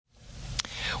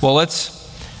Well, as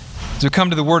we come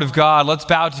to the Word of God, let's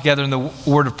bow together in the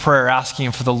word of prayer,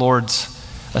 asking for the Lord's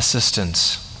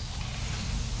assistance.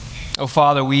 Oh,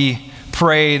 Father, we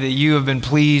pray that you have been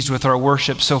pleased with our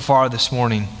worship so far this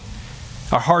morning.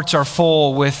 Our hearts are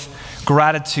full with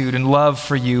gratitude and love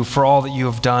for you, for all that you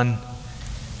have done.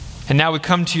 And now we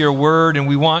come to your word and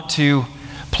we want to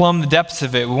plumb the depths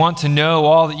of it. We want to know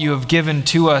all that you have given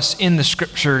to us in the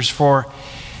scriptures, for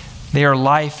they are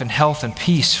life and health and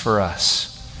peace for us.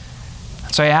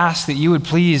 So I ask that you would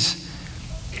please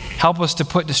help us to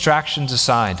put distractions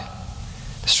aside.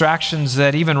 Distractions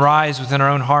that even rise within our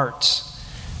own hearts.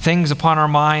 Things upon our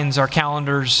minds, our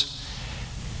calendars.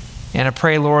 And I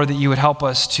pray, Lord, that you would help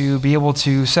us to be able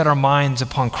to set our minds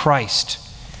upon Christ,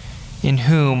 in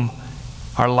whom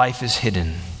our life is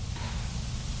hidden.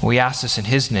 We ask this in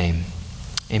his name.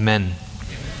 Amen.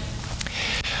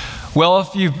 Well,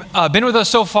 if you've been with us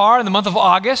so far in the month of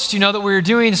August, you know that we're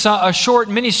doing a short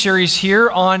mini-series here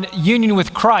on union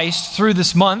with Christ through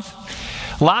this month.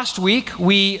 Last week,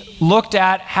 we looked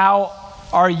at how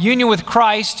our union with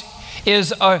Christ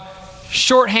is a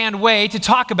shorthand way to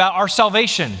talk about our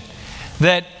salvation.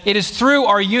 That it is through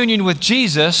our union with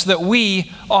Jesus that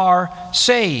we are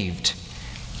saved.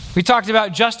 We talked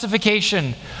about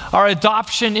justification, our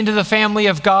adoption into the family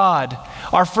of God,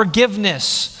 our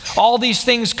forgiveness. All these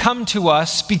things come to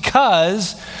us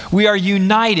because we are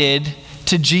united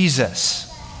to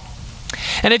Jesus.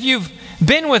 And if you've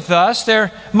been with us,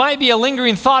 there might be a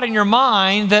lingering thought in your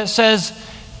mind that says,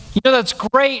 that's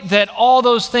great that all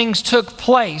those things took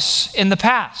place in the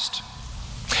past.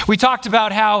 We talked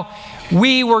about how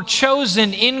we were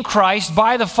chosen in Christ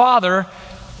by the Father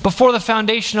before the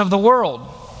foundation of the world.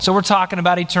 So we're talking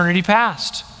about eternity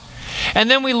past.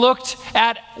 And then we looked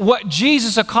at what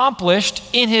Jesus accomplished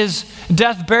in his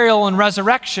death, burial, and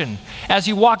resurrection as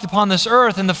he walked upon this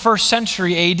earth in the 1st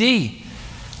century AD.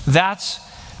 That's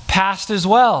past as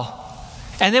well.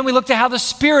 And then we looked at how the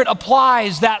Spirit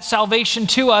applies that salvation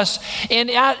to us, and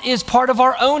that is part of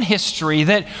our own history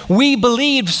that we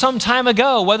believed some time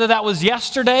ago, whether that was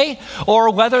yesterday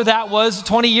or whether that was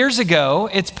 20 years ago.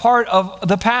 It's part of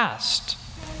the past.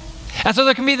 And so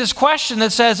there can be this question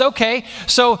that says, okay,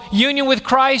 so union with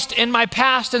Christ in my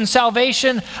past and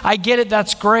salvation, I get it,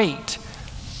 that's great.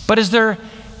 But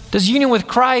does union with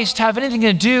Christ have anything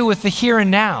to do with the here and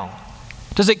now?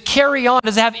 Does it carry on?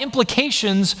 Does it have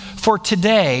implications for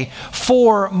today,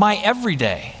 for my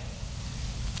everyday?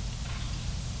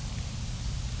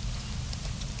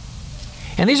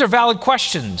 And these are valid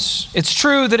questions. It's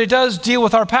true that it does deal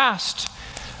with our past.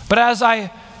 But as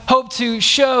I hope to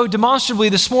show demonstrably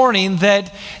this morning,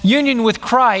 that union with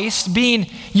Christ, being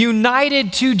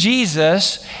united to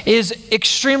Jesus, is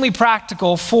extremely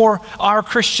practical for our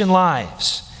Christian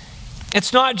lives.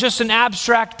 It's not just an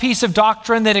abstract piece of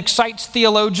doctrine that excites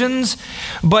theologians,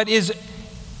 but is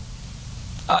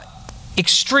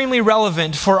extremely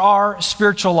relevant for our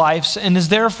spiritual lives and is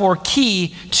therefore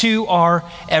key to our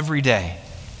everyday.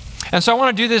 And so I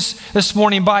want to do this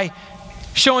morning by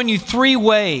showing you 3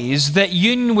 ways that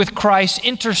union with Christ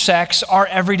intersects our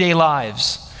everyday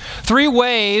lives. 3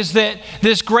 ways that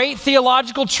this great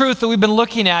theological truth that we've been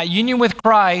looking at, union with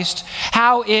Christ,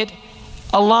 how it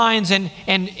aligns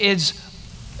and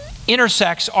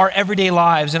intersects our everyday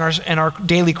lives and our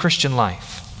daily Christian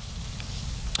life.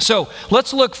 So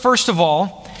let's look first of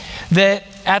all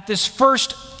at this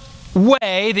first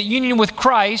way that union with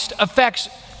Christ affects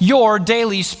your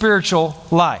daily spiritual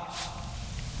life.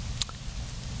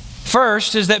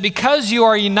 First is that because you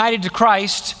are united to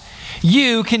Christ,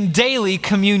 you can daily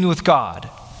commune with God.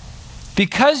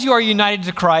 Because you are united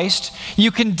to Christ,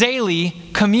 you can daily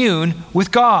commune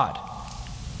with God.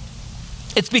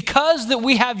 It's because that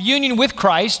we have union with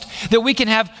Christ that we can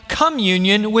have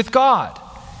communion with God.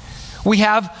 We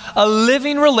have a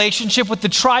living relationship with the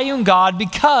triune God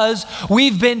because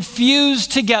we've been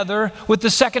fused together with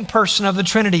the second person of the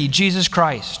Trinity, Jesus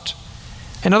Christ.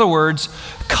 In other words,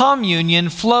 communion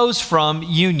flows from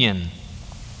union.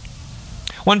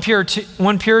 One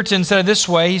Puritan said it this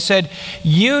way. He said,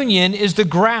 union is the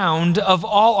ground of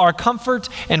all our comfort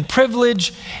and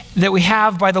privilege that we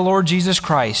have by the Lord Jesus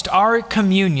Christ. Our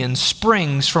communion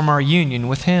springs from our union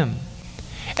with him.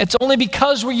 It's only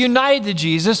because we're united to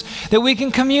Jesus that we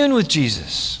can commune with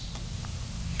Jesus.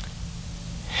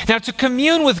 Now, to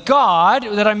commune with God,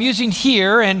 that I'm using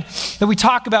here and that we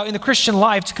talk about in the Christian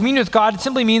life, to commune with God, it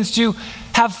simply means to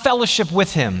have fellowship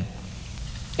with him.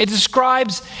 It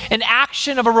describes an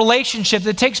action of a relationship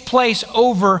that takes place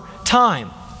over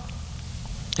time.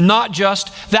 not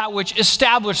just that which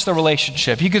established the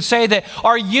relationship. You could say that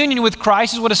our union with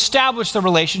Christ is what established the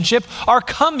relationship. Our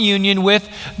communion with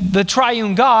the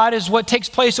triune God is what takes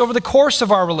place over the course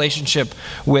of our relationship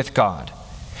with God.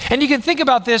 And you can think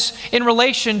about this in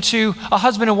relation to a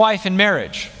husband and wife in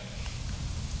marriage.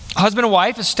 A husband and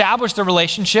wife established their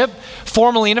relationship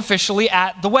formally and officially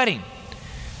at the wedding.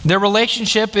 Their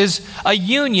relationship is a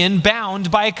union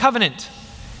bound by a covenant.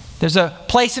 There's a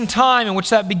place and time in which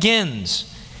that begins.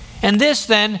 And this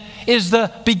then is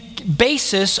the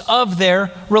basis of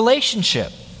their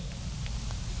relationship.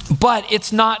 But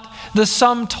it's not the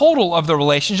sum total of the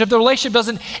relationship. The relationship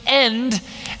doesn't end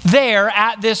there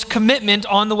at this commitment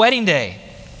on the wedding day.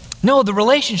 No, the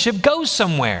relationship goes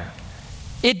somewhere.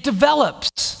 It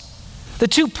develops. The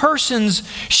two persons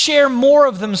share more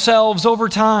of themselves over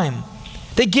time.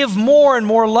 They give more and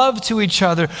more love to each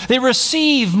other. They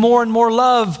receive more and more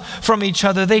love from each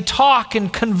other. They talk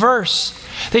and converse.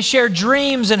 They share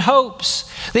dreams and hopes.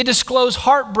 They disclose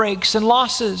heartbreaks and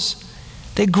losses.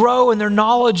 They grow in their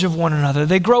knowledge of one another.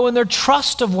 They grow in their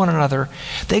trust of one another.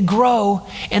 They grow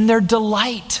in their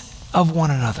delight of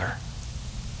one another.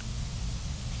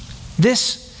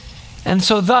 Thus,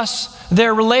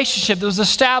 their relationship that was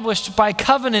established by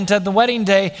covenant at the wedding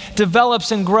day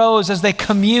develops and grows as they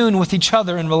commune with each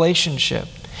other in relationship.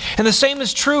 And the same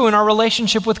is true in our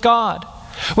relationship with God.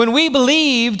 When we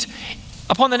believed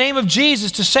upon the name of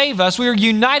Jesus to save us, we were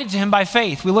united to him by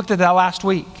faith. We looked at that last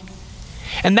week.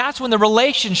 And that's when the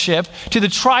relationship to the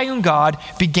triune God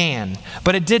began.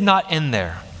 But it did not end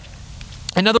there.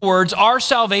 In other words, our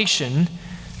salvation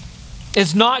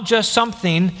is not just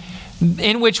something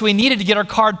in which we needed to get our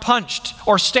card punched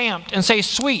or stamped and say,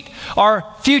 sweet, our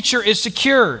future is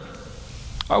secured.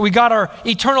 We got our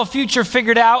eternal future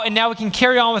figured out and now we can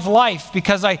carry on with life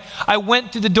because I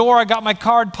went through the door, I got my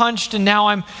card punched, and now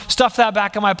I'm stuffed that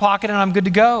back in my pocket and I'm good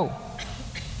to go.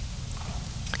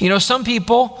 You know, some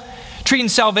people treating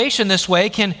salvation this way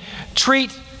can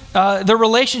treat their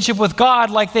relationship with God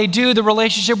like they do the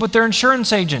relationship with their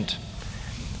insurance agent.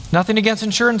 Nothing against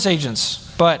insurance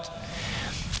agents, but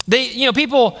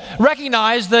people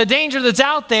recognize the danger that's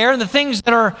out there and the things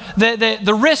that are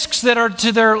the risks that are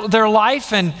to their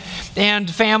life and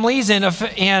families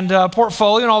and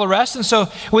portfolio and all the rest. And so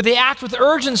would they act with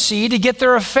urgency to get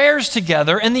their affairs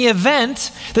together in the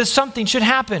event that something should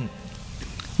happen.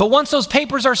 But once those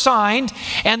papers are signed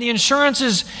and the insurance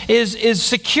is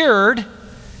secured,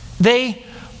 they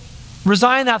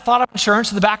resign that thought of insurance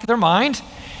to the back of their mind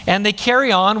and they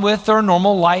carry on with their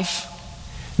normal life,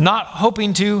 not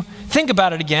hoping to think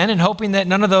about it again and hoping that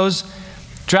none of those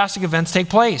drastic events take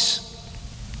place.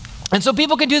 And so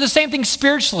people can do the same thing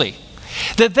spiritually.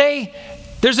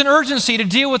 There's an urgency to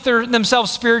deal with themselves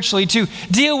spiritually, to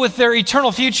deal with their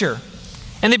eternal future.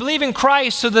 And they believe in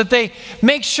Christ so that they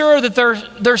make sure that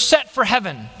they're set for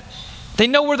heaven. They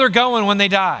know where they're going when they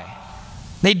die.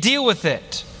 They deal with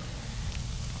it.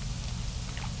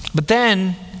 But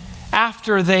then,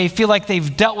 after they feel like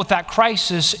they've dealt with that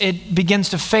crisis, it begins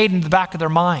to fade into the back of their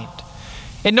mind.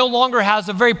 It no longer has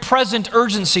a very present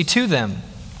urgency to them.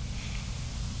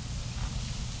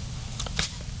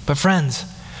 But friends,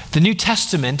 the New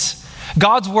Testament,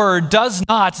 God's Word, does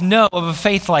not know of a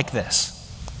faith like this.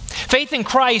 Faith in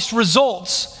Christ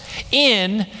results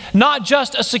in not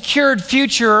just a secured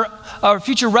future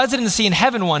residency in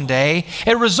heaven one day.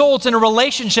 It results in a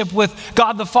relationship with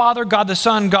God the Father, God the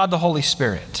Son, God the Holy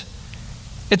Spirit.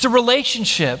 It's a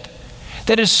relationship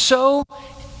that is so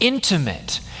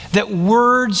intimate that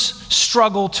words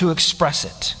struggle to express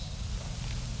it.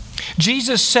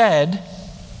 Jesus said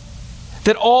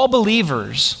that all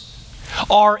believers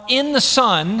are in the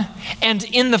Son and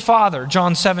in the Father,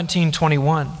 John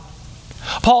 17:21.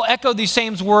 Paul echoed these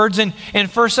same words in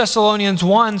 1 Thessalonians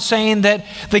 1, saying that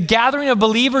the gathering of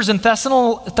believers in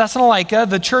Thessalonica,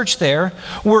 the church there,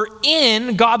 were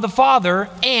in God the Father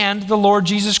and the Lord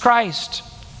Jesus Christ.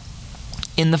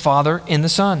 In the Father, in the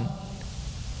Son.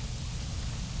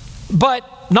 But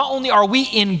not only are we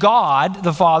in God,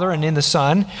 the Father, and in the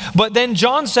Son, but then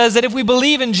John says that if we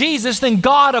believe in Jesus, then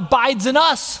God abides in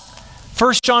us.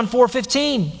 1 John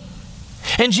 4:15.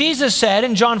 And Jesus said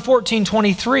in John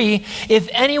 14:23, if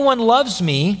anyone loves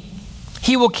me,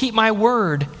 he will keep my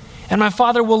word, and my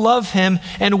Father will love him,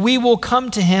 and we will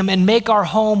come to him and make our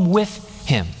home with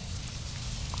him.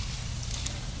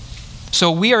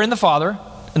 So we are in the Father,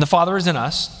 and the Father is in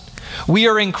us. We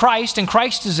are in Christ, and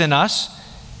Christ is in us.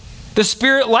 The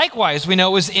Spirit likewise, we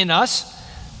know, is in us.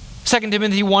 2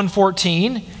 Timothy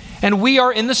 1:14. And we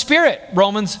are in the Spirit.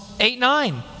 Romans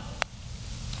 8:9.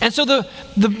 And so the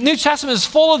New Testament is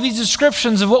full of these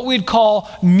descriptions of what we'd call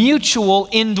mutual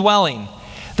indwelling.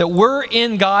 that we're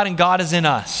in God and God is in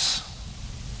us.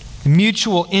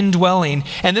 Mutual indwelling.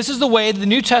 And this is the way that the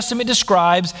New Testament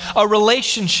describes a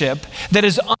relationship that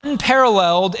is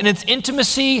unparalleled in its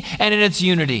intimacy and in its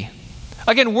unity.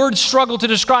 Again, words struggle to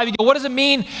describe. You go, what does it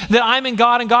mean that I'm in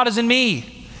God and God is in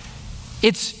me?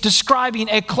 It's describing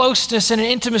a closeness and an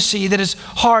intimacy that is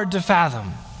hard to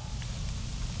fathom.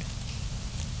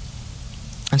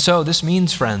 And so this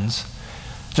means, friends,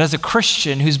 that as a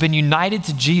Christian who's been united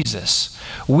to Jesus,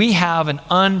 we have an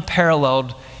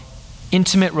unparalleled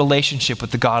intimate relationship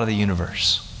with the God of the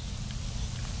universe.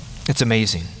 It's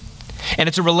amazing. And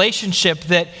it's a relationship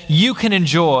that you can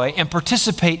enjoy and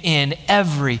participate in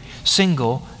every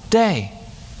single day.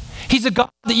 He's a God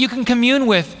that you can commune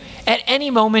with at any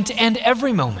moment and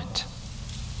every moment.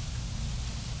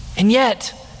 And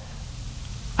yet,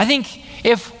 I think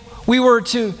if we were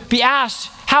to be asked,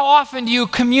 how often do you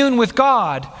commune with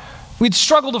God? We'd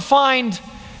struggle to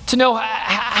know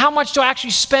how much do I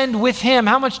actually spend with Him?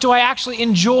 How much do I actually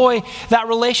enjoy that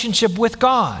relationship with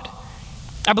God?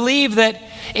 I believe that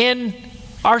in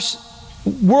our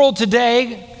world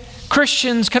today,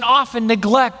 Christians can often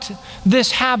neglect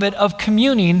this habit of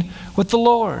communing with the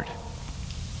Lord.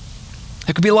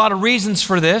 There could be a lot of reasons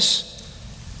for this.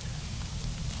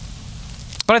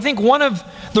 But I think one of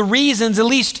the reasons, at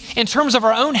least in terms of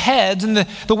our own heads and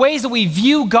the ways that we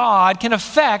view God, can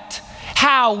affect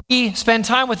how we spend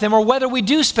time with Him or whether we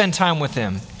do spend time with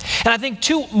Him. And I think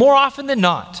more often than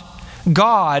not,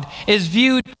 God is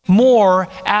viewed more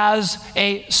as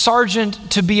a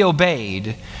sergeant to be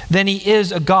obeyed than He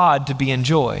is a God to be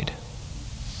enjoyed.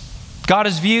 God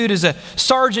is viewed as a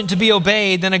sergeant to be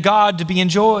obeyed than a God to be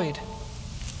enjoyed.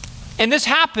 And this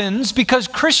happens because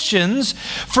Christians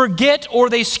forget or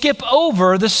they skip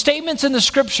over the statements in the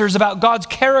Scriptures about God's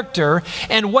character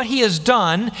and what He has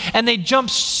done, and they jump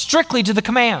strictly to the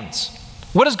commands.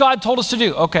 What has God told us to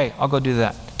do? Okay, I'll go do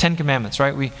that. 10 Commandments,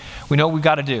 right? We know what we've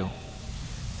got to do.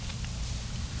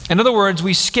 In other words,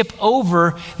 we skip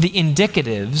over the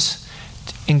indicatives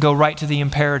and go right to the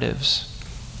imperatives.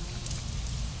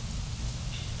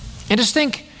 And just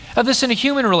think of this in a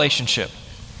human relationship.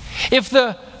 If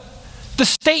the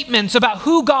statements about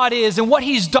who God is and what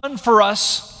He's done for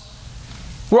us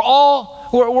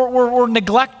were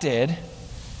neglected,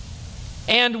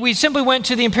 and we simply went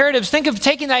to the imperatives, think of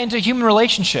taking that into a human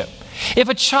relationship. If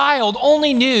a child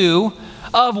only knew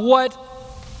of what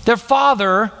their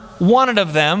father wanted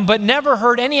of them, but never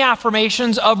heard any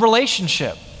affirmations of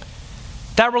relationship,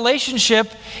 that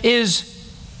relationship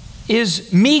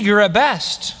is meager at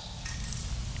best.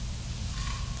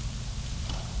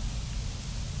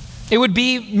 It would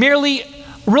be merely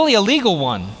really a legal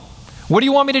one. What do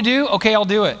you want me to do? Okay, I'll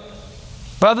do it.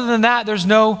 But other than that, there's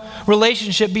no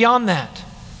relationship beyond that.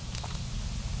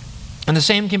 And the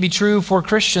same can be true for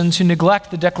Christians who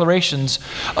neglect the declarations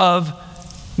of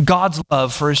God's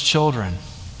love for His children.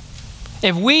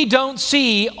 If we don't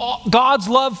see God's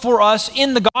love for us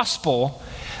in the gospel,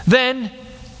 then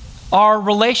our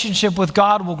relationship with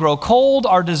God will grow cold,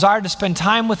 our desire to spend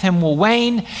time with Him will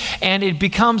wane, and it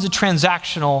becomes a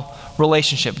transactional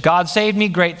relationship. God saved me,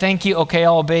 great, thank you, okay,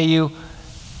 I'll obey you,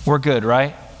 we're good,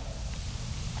 right?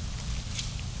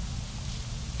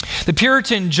 The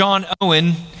Puritan John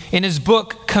Owen, in his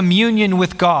book Communion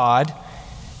with God,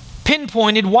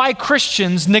 pinpointed why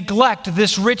Christians neglect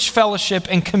this rich fellowship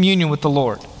and communion with the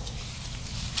Lord.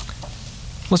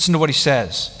 Listen to what he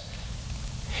says.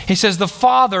 He says, the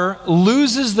Father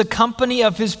loses the company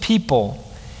of His people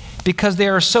because they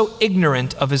are so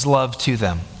ignorant of His love to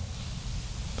them.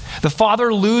 The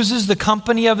Father loses the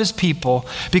company of His people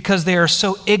because they are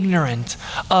so ignorant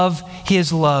of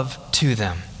His love to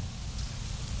them.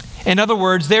 In other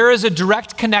words, there is a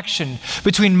direct connection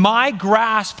between my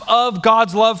grasp of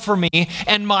God's love for me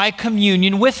and my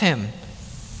communion with Him.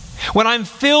 When I'm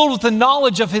filled with the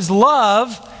knowledge of His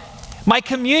love, my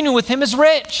communion with Him is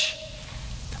rich.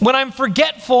 When I'm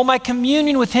forgetful, my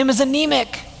communion with Him is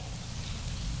anemic.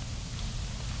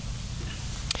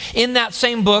 In that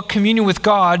same book, Communion with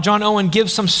God, John Owen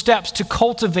gives some steps to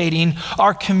cultivating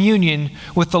our communion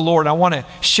with the Lord. I want to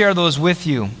share those with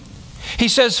you. He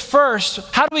says, first,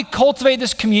 how do we cultivate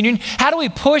this communion? How do we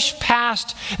push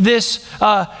past this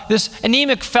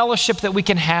anemic fellowship that we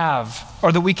can have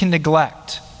or that we can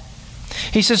neglect?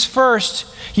 He says, first,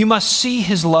 you must see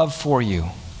His love for you.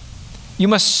 You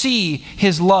must see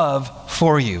His love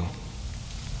for you.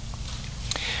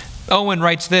 Owen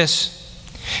writes this.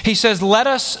 He says, let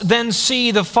us then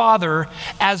see the Father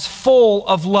as full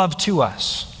of love to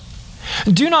us.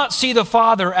 Do not see the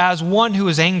Father as one who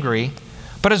is angry,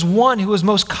 but as one who is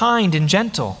most kind and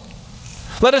gentle.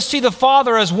 Let us see the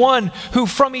Father as one who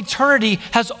from eternity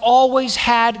has always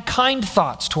had kind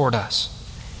thoughts toward us.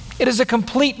 It is a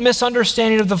complete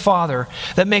misunderstanding of the Father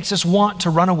that makes us want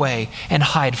to run away and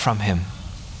hide from him.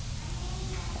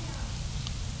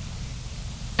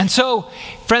 And so,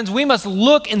 friends, we must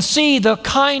look and see the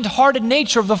kind-hearted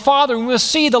nature of the Father. We must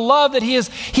see the love that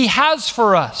He has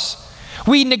for us.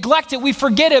 We neglect it, we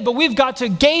forget it, but we've got to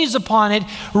gaze upon it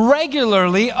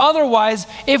regularly. Otherwise,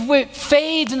 if it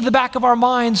fades into the back of our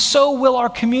minds, so will our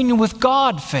communion with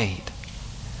God fade.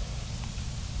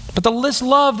 But this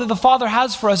love that the Father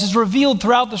has for us is revealed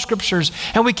throughout the Scriptures,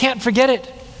 and we can't forget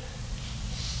it.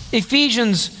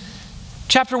 Ephesians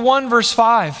chapter 1, verse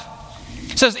 5.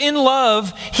 It says, in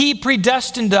love, he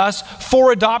predestined us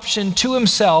for adoption to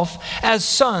himself as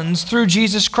sons through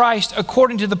Jesus Christ,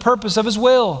 according to the purpose of his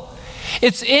will.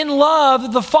 It's in love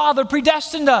that the Father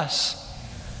predestined us.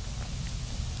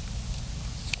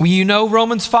 Well, you know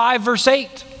Romans 5, verse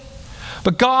 8.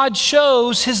 But God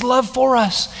shows his love for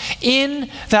us in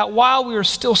that while we were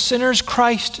still sinners,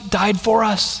 Christ died for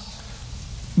us.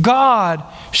 God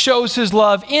shows his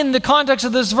love. In the context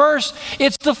of this verse,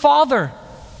 it's the Father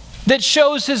that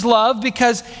shows his love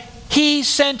because he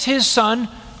sent his Son,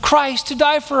 Christ, to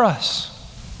die for us.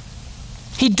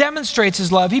 He demonstrates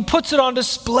his love. He puts it on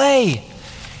display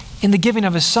in the giving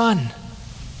of his Son.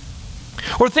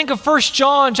 Or think of 1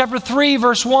 John chapter 3,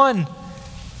 verse 1,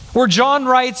 where John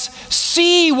writes,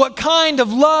 see what kind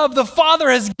of love the Father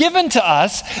has given to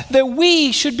us that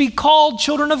we should be called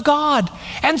children of God.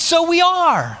 And so we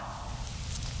are.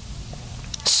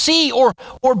 See or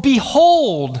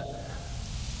behold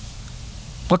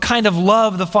what kind of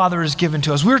love the Father has given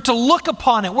to us. We're to look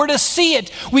upon it. We're to see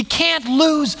it. We can't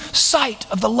lose sight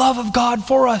of the love of God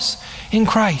for us in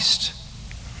Christ.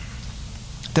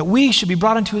 That we should be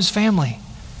brought into his family.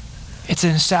 It's an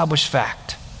established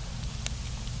fact.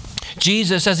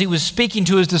 Jesus, as he was speaking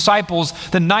to his disciples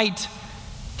the night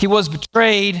he was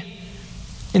betrayed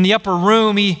in the upper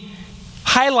room, he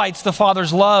highlights the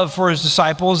Father's love for his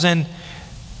disciples and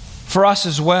for us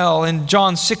as well. In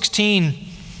John 16,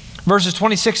 verses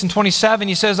 26 and 27,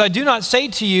 he says, I do not say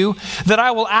to you that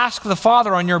I will ask the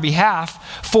Father on your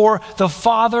behalf, for the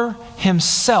Father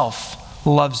himself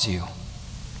loves you,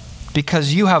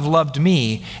 because you have loved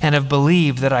me and have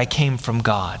believed that I came from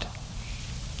God.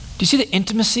 Do you see the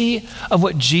intimacy of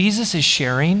what Jesus is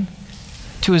sharing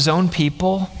to his own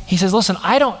people? He says, listen,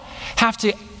 I don't have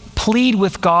to plead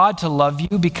with God to love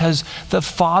you because the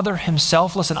Father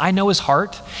himself, listen, I know his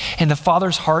heart, and the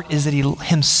Father's heart is that he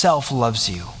himself loves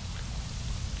you.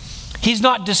 He's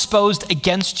not disposed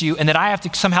against you and that I have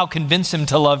to somehow convince him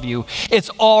to love you.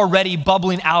 It's already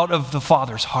bubbling out of the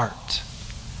Father's heart.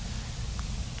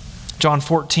 John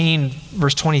 14,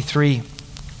 verse 23,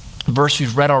 a verse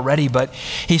we've read already, but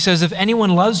he says, if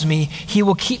anyone loves me, he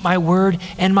will keep my word,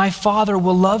 and my Father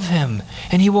will love him,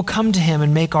 and he will come to him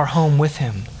and make our home with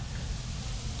him.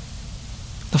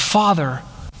 The Father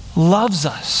loves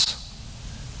us.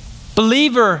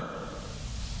 Believer,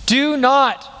 do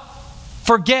not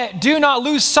forget, do not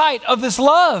lose sight of this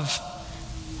love,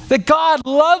 that God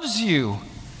loves you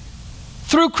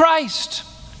through Christ.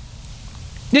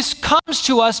 This comes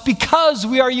to us because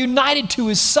we are united to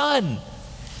his Son.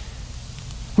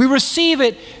 We receive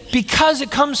it because it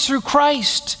comes through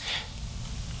Christ.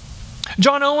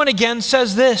 John Owen again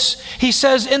says this. He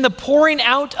says, in the pouring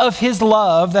out of his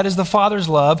love, that is the Father's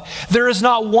love, there is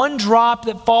not one drop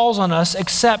that falls on us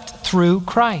except through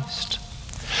Christ.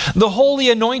 The holy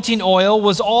anointing oil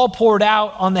was all poured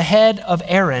out on the head of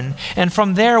Aaron, and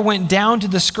from there went down to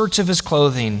the skirts of his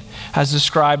clothing, as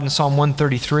described in Psalm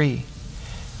 133.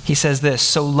 He says this,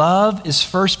 so love is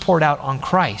first poured out on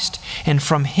Christ, and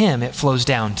from him it flows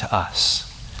down to us.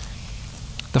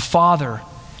 The Father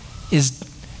is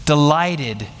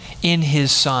delighted in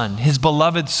his Son, his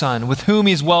beloved Son, with whom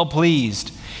he is well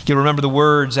pleased. You'll remember the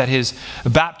words at his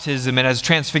baptism and at his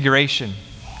transfiguration.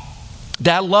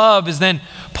 That love is then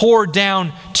poured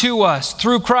down to us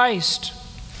through Christ.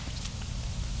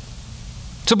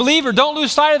 So believer, don't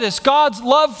lose sight of this. God's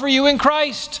love for you in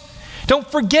Christ. Don't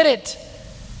forget it.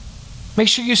 Make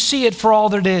sure you see it for all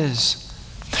that it is.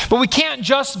 But we can't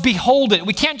just behold it.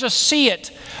 We can't just see it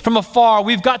from afar.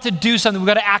 We've got to do something. We've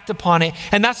got to act upon it.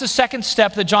 And that's the second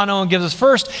step that John Owen gives us.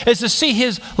 First is to see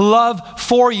his love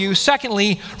for you.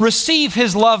 Secondly, receive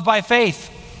his love by faith.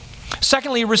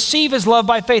 Secondly, receive his love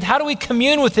by faith. How do we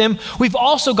commune with him? We've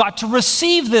also got to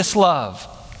receive this love.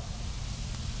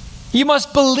 You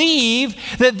must believe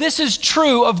that this is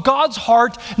true of God's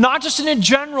heart, not just in a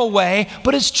general way,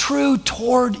 but it's true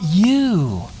toward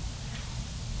you.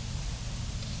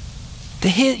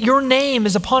 Your name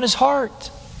is upon his heart.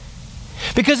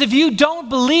 Because if you don't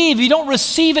believe, you don't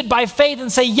receive it by faith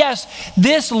and say, yes,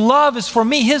 this love is for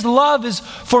me, his love is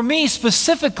for me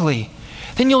specifically,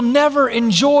 then you'll never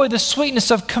enjoy the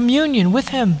sweetness of communion with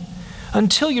him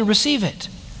until you receive it.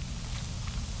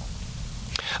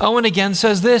 Owen again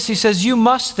says this. He says, you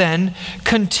must then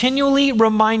continually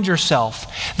remind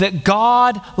yourself that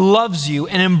God loves you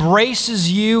and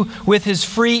embraces you with his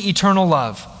free eternal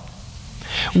love.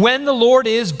 When the Lord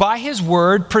is, by his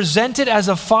word, presented as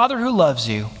a father who loves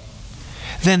you,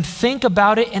 then think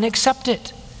about it and accept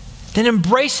it. Then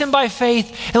embrace him by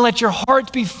faith and let your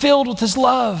heart be filled with his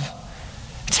love.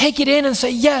 Take it in and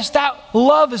say, yes, that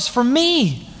love is for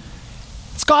me.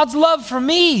 It's God's love for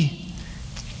me.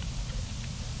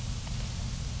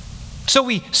 So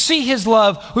we see his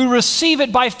love, we receive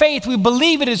it by faith, we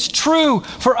believe it is true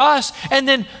for us. And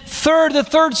then the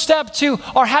third step to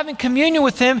our having communion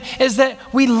with him is that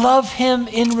we love him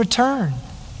in return.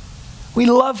 We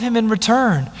love him in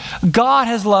return. God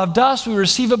has loved us, we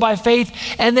receive it by faith,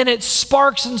 and then it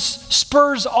sparks and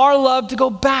spurs our love to go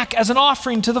back as an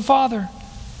offering to the Father.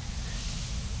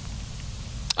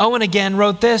 Owen again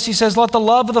wrote this. He says, let the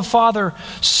love of the Father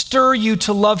stir you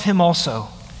to love him also.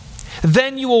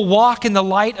 Then you will walk in the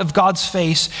light of God's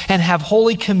face and have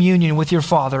holy communion with your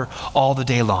Father all the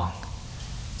day long.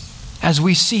 As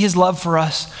we see his love for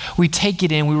us, we take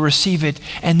it in, we receive it,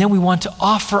 and then we want to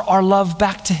offer our love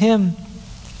back to him.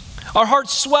 Our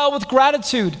hearts swell with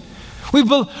gratitude. We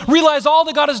realize all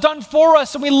that God has done for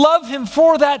us, and we love him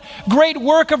for that great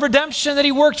work of redemption that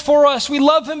he worked for us. We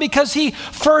love him because he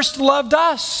first loved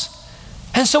us.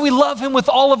 And so we love him with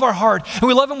all of our heart, and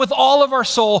we love him with all of our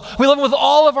soul. We love him with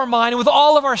all of our mind and with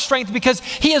all of our strength because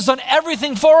he has done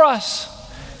everything for us.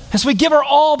 And so we give our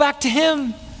all back to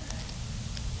him.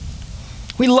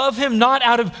 We love him not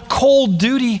out of cold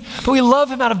duty, but we love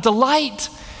him out of delight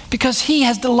because he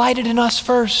has delighted in us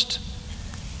first.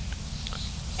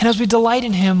 And as we delight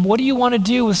in him, what do you want to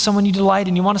do with someone you delight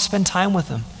in? You want to spend time with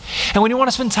them. And when you want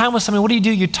to spend time with someone, what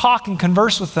do? You talk and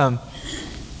converse with them.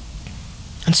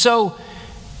 And so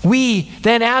we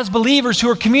then, as believers who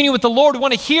are communing with the Lord,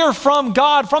 want to hear from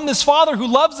God, from this Father who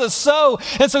loves us so.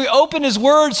 And so we open his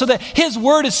word so that his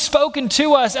word is spoken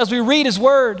to us as we read his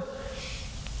word.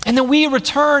 And then we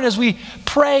return as we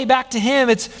pray back to him.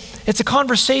 It's a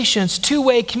conversation. It's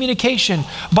two-way communication.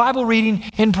 Bible reading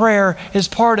and prayer is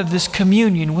part of this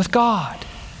communion with God.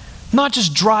 Not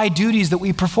just dry duties that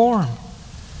we perform.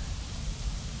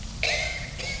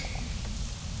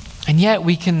 And yet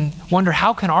we can wonder,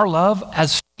 how can our love,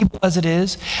 as feeble as it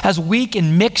is, as weak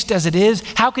and mixed as it is,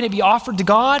 how can it be offered to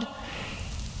God?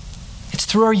 It's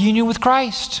through our union with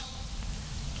Christ.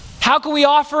 How can we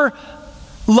offer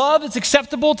love that's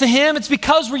acceptable to him? It's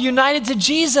because we're united to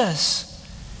Jesus.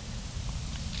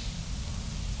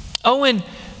 Owen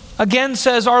again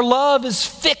says, our love is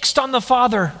fixed on the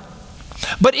Father,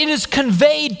 but it is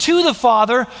conveyed to the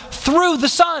Father through the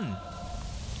Son.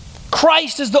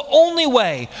 Christ is the only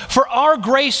way for our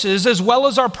graces as well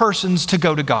as our persons to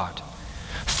go to God.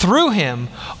 Through him,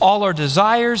 all our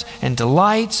desires and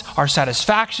delights, our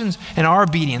satisfactions, and our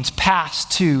obedience pass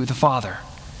to the Father.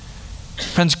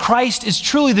 Friends, Christ is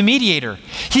truly the mediator.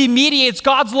 He mediates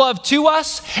God's love to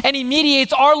us, and he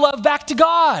mediates our love back to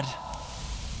God.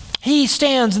 He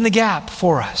stands in the gap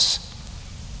for us.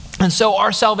 And so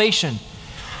our salvation,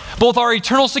 both our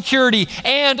eternal security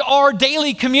and our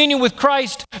daily communion with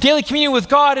Christ, daily communion with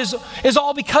God is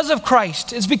all because of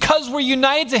Christ. It's because we're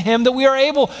united to him that we are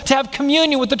able to have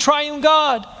communion with the triune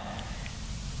God.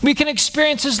 We can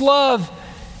experience his love,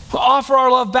 offer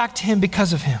our love back to him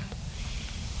because of him.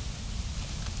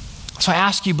 So I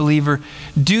ask you, believer,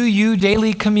 do you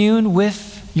daily commune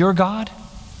with your God?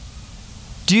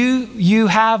 Do you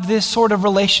have this sort of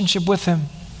relationship with him?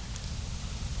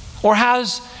 Or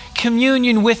has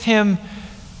communion with him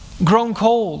grown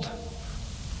cold?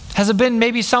 Has it been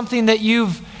maybe something that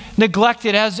you've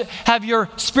neglected? Have your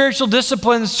spiritual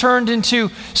disciplines turned into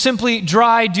simply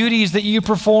dry duties that you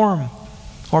perform?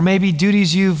 Or maybe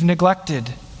duties you've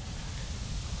neglected?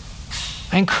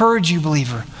 I encourage you,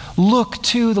 believer, look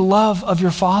to the love of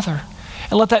your Father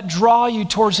and let that draw you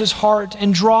towards his heart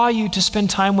and draw you to spend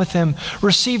time with him.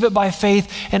 Receive it by faith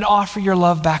and offer your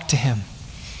love back to him.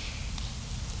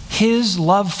 His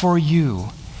love for you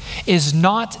is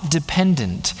not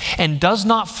dependent and does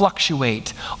not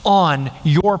fluctuate on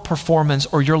your performance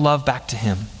or your love back to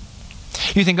him.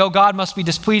 You think, oh, God must be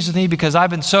displeased with me because I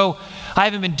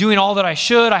haven't been doing all that I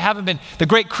should. I haven't been the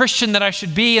great Christian that I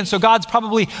should be. And so God's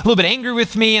probably a little bit angry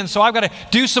with me. And so I've got to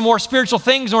do some more spiritual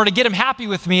things in order to get him happy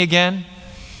with me again.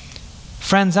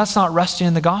 Friends, that's not resting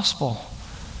in the gospel.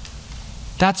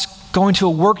 That's going to a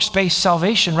works-based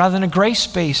salvation rather than a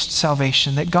grace-based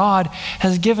salvation, that God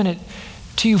has given it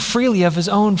to you freely of his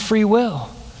own free will.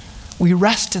 We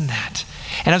rest in that.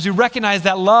 And as we recognize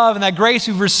that love and that grace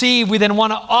we've received, we then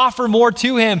want to offer more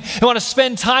to him. We want to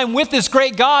spend time with this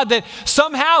great God that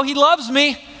somehow he loves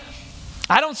me.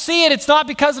 I don't see it. It's not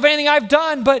because of anything I've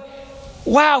done, but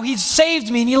wow, he's saved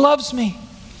me and he loves me.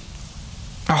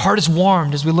 Our heart is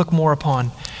warmed as we look more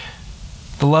upon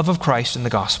the love of Christ in the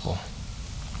gospel.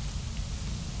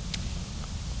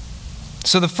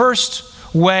 So the first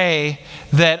way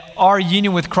that our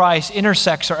union with Christ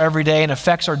intersects our everyday and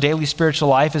affects our daily spiritual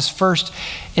life is, first,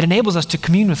 it enables us to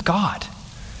commune with God.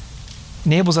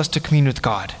 Enables us to commune with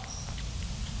God.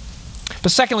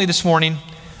 But secondly, this morning,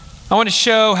 I want to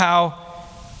show how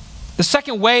the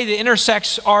second way that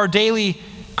intersects our daily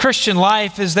Christian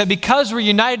life is that because we're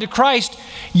united to Christ,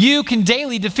 you can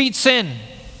daily defeat sin.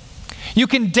 You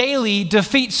can daily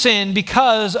defeat sin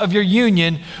because of your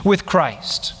union with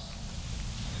Christ.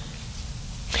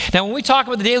 Now, when we talk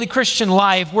about the daily Christian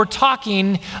life, we're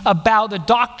talking about the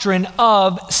doctrine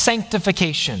of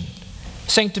sanctification.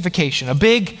 Sanctification, a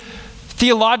big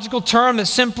theological term that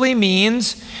simply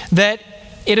means that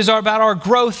it is about our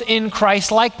growth in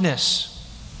Christ-likeness.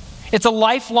 It's a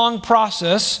lifelong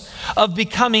process of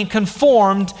becoming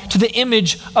conformed to the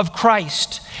image of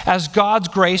Christ as God's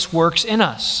grace works in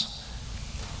us.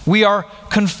 We are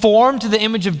conformed to the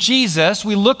image of Jesus.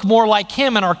 We look more like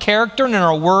him in our character and in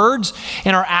our words,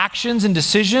 in our actions and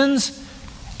decisions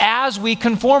as we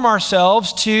conform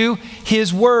ourselves to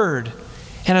his word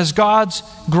and as God's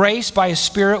grace by his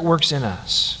Spirit works in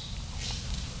us.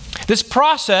 This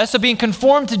process of being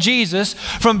conformed to Jesus,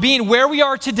 from being where we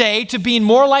are today to being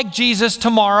more like Jesus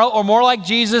tomorrow or more like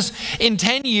Jesus in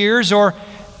 10 years or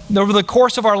over the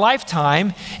course of our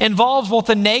lifetime, involves both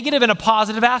a negative and a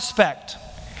positive aspect.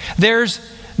 There's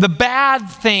the bad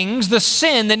things, the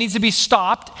sin that needs to be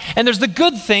stopped, and there's the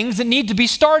good things that need to be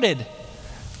started.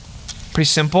 Pretty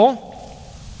simple.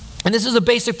 And this is a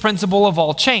basic principle of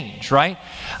all change, right?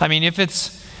 I mean, if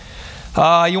it's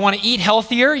you want to eat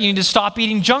healthier, you need to stop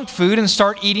eating junk food and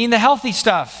start eating the healthy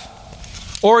stuff.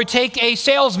 Or take a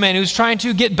salesman who's trying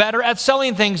to get better at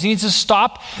selling things. He needs to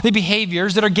stop the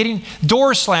behaviors that are getting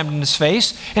doors slammed in his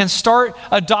face and start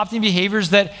adopting behaviors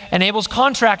that enables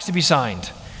contracts to be signed.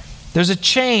 There's a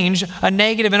change, a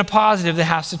negative and a positive, that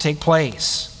has to take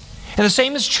place. And the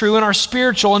same is true in our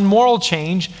spiritual and moral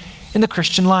change in the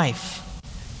Christian life.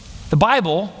 The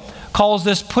Bible calls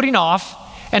this putting off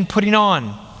and putting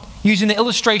on, using the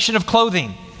illustration of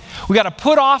clothing. We got to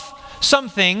put off some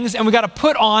things and we got to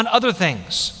put on other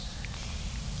things.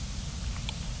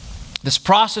 This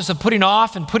process of putting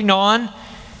off and putting on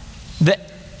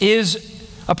that is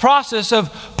a process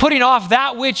of putting off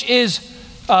that which is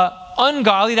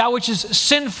ungodly, that which is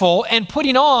sinful, and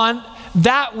putting on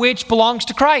that which belongs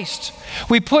to Christ.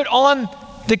 We put on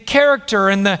the character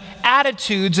and the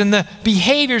attitudes and the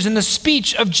behaviors and the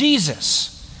speech of Jesus.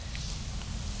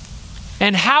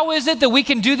 And how is it that we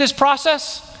can do this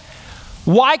process?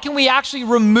 Why can we actually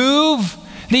remove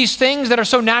these things that are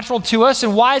so natural to us?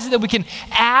 And why is it that we can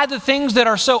add the things that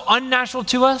are so unnatural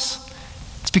to us?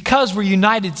 It's because we're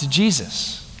united to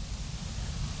Jesus.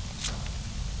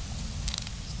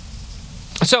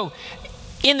 So,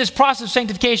 in this process of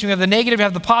sanctification, we have the negative, we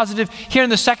have the positive. Here in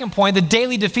the second point, the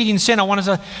daily defeating sin, I want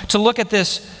us to look at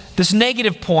this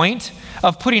negative point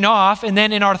of putting off, and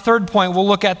then in our third point, we'll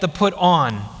look at the put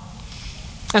on.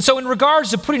 And so in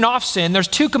regards to putting off sin, there's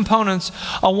two components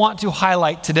I want to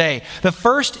highlight today. The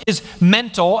first is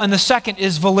mental, and the second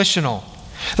is volitional.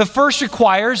 The first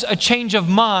requires a change of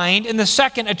mind, and the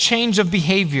second, a change of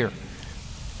behavior.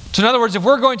 So in other words, if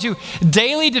we're going to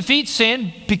daily defeat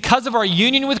sin because of our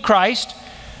union with Christ,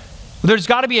 there's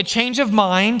got to be a change of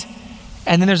mind,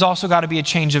 and then there's also got to be a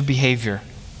change of behavior.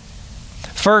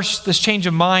 First, this change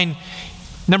of mind,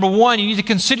 number one, you need to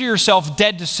consider yourself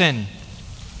dead to sin.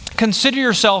 Consider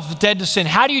yourself dead to sin.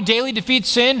 How do you daily defeat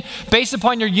sin? Based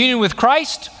upon your union with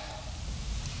Christ,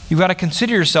 you've got to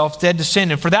consider yourself dead to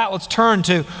sin. And for that, let's turn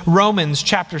to Romans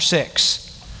chapter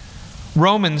 6.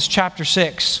 Romans chapter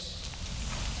 6.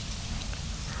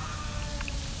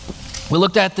 We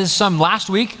looked at this some last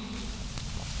week.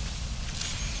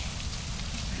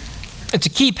 It's a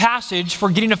key passage for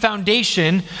getting a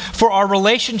foundation for our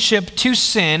relationship to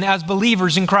sin as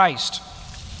believers in Christ.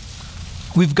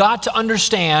 We've got to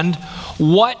understand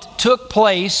what took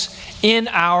place in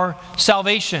our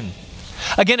salvation.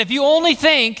 Again, if you only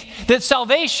think that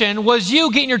salvation was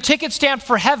you getting your ticket stamped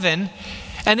for heaven,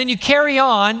 and then you carry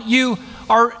on, you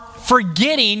are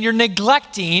forgetting, you're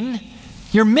neglecting,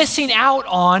 you're missing out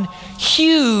on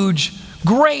huge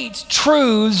great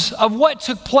truths of what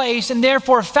took place and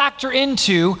therefore factor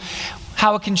into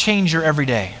how it can change your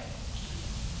everyday.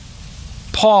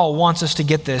 Paul wants us to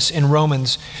get this in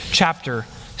Romans chapter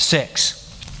 6.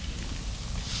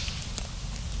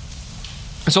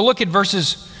 So look at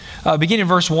beginning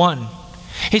verse 1.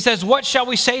 He says, "What shall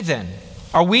we say then?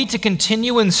 Are we to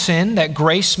continue in sin that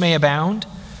grace may abound?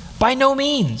 By no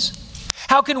means.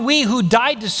 How can we who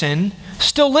died to sin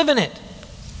still live in it?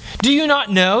 Do you not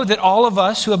know that all of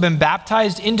us who have been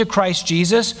baptized into Christ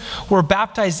Jesus were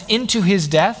baptized into his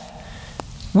death?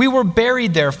 We were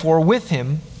buried therefore with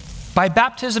him by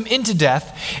baptism into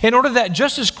death, in order that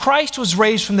just as Christ was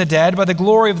raised from the dead by the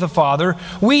glory of the Father,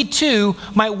 we too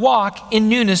might walk in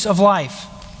newness of life.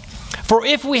 For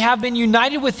if we have been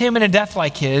united with him in a death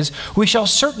like his, we shall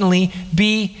certainly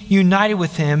be united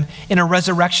with him in a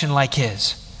resurrection like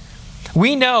his.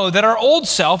 We know that our old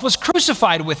self was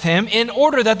crucified with him in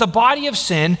order that the body of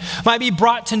sin might be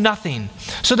brought to nothing,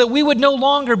 so that we would no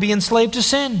longer be enslaved to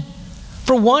sin.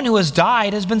 For one who has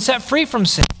died has been set free from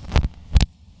sin.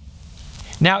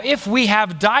 Now, if we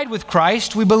have died with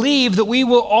Christ, we believe that we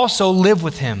will also live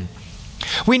with him.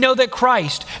 We know that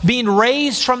Christ, being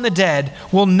raised from the dead,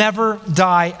 will never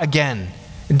die again.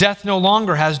 Death no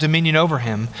longer has dominion over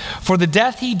him. For the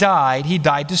death he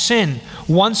died to sin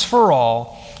once for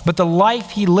all, but the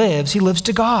life he lives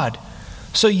to God.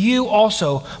 So you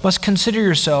also must consider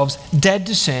yourselves dead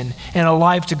to sin and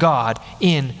alive to God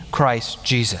in Christ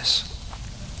Jesus."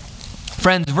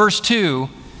 Friends, verse 2,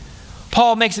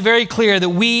 Paul makes it very clear that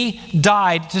we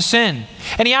died to sin.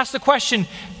 And he asks the question,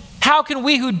 how can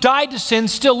we who died to sin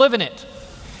still live in it?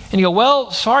 And you go, well,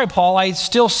 sorry, Paul, I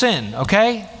still sin,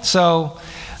 okay? So,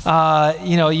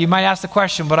 you might ask the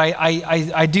question, but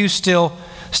I do still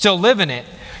live in it.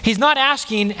 He's not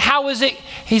asking, how is it,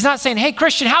 he's not saying, hey,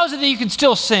 Christian, how is it that you can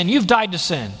still sin? You've died to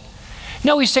sin.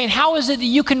 No, he's saying, how is it that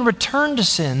you can return to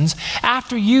sins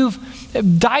after you've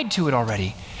died to it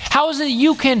already? How is it that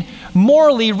you can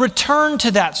morally return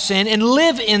to that sin and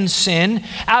live in sin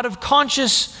out of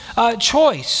conscious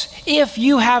choice if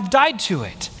you have died to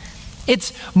it?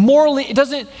 It's morally, it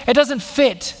doesn't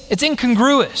fit. It's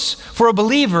incongruous for a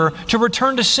believer to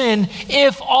return to sin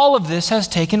if all of this has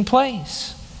taken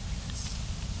place.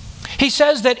 He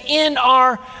says that in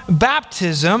our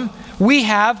baptism, we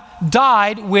have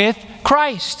died with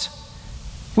Christ.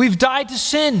 We've died to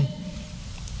sin.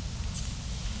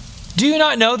 Do you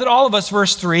not know that all of us,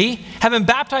 verse 3, have been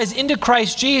baptized into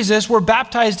Christ Jesus, were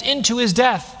baptized into his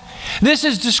death? This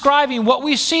is describing what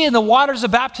we see in the waters of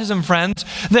baptism, friends,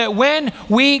 that when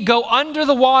we go under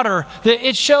the water, that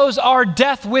it shows our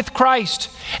death with Christ.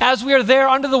 As we are there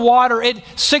under the water, it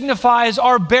signifies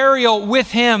our burial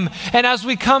with him. And as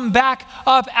we come back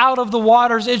up out of the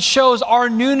waters, it shows our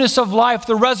newness of life,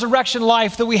 the resurrection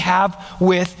life that we have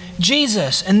with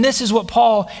Jesus. And this is what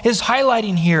Paul is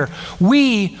highlighting here.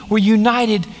 We were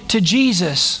united to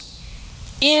Jesus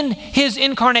in his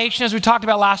incarnation, as we talked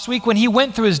about last week, when he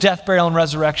went through his death, burial, and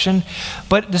resurrection.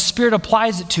 But the Spirit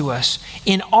applies it to us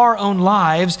in our own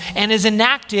lives and is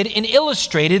enacted and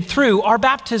illustrated through our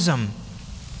baptism.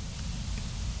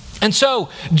 And so,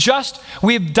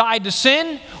 we've died to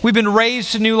sin, we've been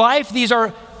raised to new life. These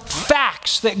are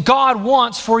facts that God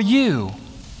wants for you,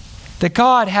 that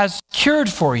God has cured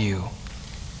for you.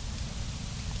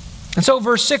 And so,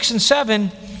 verse 6 and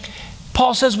 7,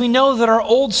 Paul says, we know that our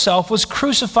old self was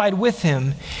crucified with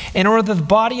him in order that the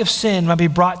body of sin might be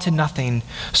brought to nothing,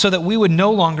 so that we would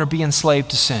no longer be enslaved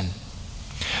to sin.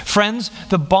 Friends,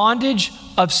 the bondage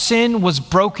of sin was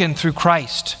broken through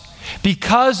Christ.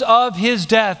 Because of his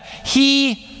death,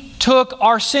 he took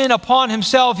our sin upon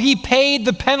himself. He paid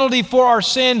the penalty for our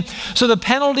sin. So the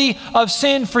penalty of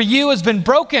sin for you has been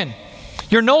broken.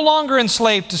 You're no longer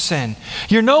enslaved to sin.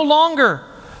 You're no longer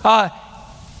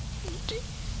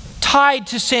tied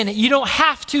to sin. You don't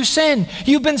have to sin.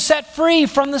 You've been set free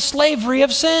from the slavery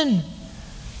of sin.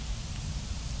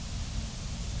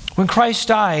 When Christ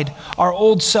died, our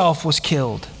old self was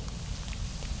killed.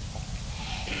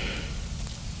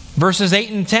 Verses 8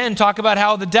 and 10 talk about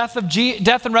how the death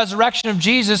and resurrection of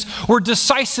Jesus were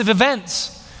decisive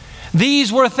events.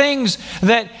 These were things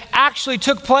that actually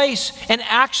took place and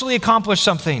actually accomplished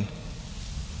something.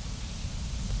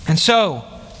 And so,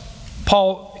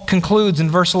 Paul concludes in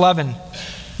verse 11,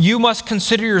 you must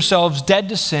consider yourselves dead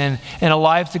to sin and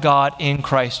alive to God in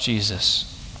Christ Jesus.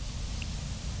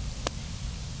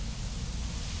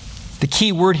 The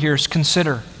key word here is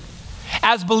consider.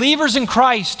 As believers in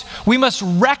Christ, we must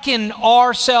reckon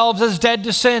ourselves as dead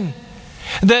to sin.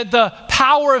 That the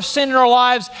power of sin in our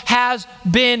lives has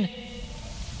been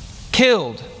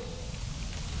killed.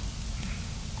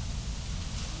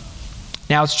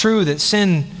 Now, it's true that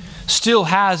sin still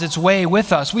has its way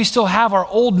with us. We still have our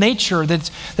old nature that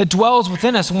dwells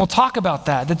within us, and we'll talk about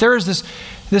that. That there is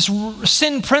this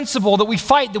sin principle that we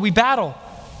fight, that we battle.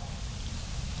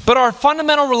 But our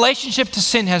fundamental relationship to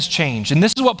sin has changed, and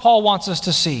this is what Paul wants us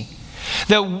to see.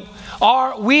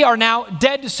 That we are now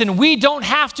dead to sin. We don't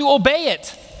have to obey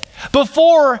it.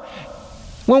 Before,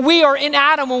 when we are in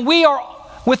Adam, when we are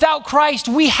without Christ,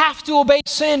 we have to obey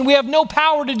sin. We have no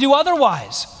power to do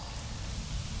otherwise.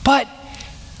 But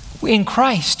in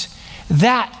Christ,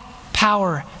 that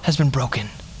power has been broken.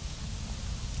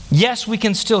 Yes, we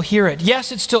can still hear it.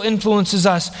 Yes, it still influences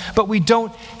us, but we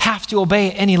don't have to obey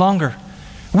it any longer.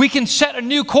 We can set a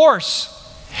new course.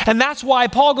 And that's why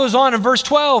Paul goes on in verse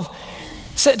 12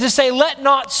 to say, let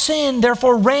not sin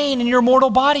therefore reign in your mortal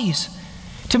bodies,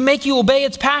 to make you obey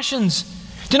its passions.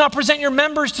 Do not present your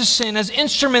members to sin as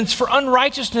instruments for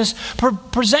unrighteousness.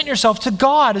 Present yourself to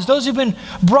God as those who've been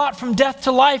brought from death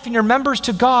to life, and your members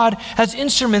to God as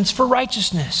instruments for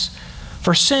righteousness.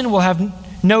 For sin will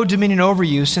have no dominion over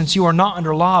you, since you are not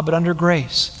under law but under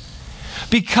grace.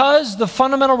 Because the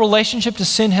fundamental relationship to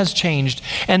sin has changed,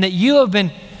 and that you have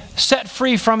been set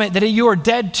free from it, that you are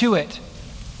dead to it,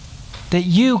 that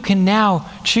you can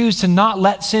now choose to not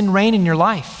let sin reign in your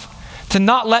life, to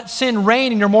not let sin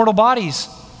reign in your mortal bodies.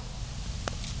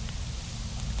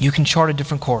 You can chart a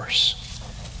different course.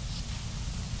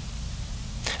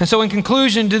 And so in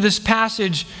conclusion to this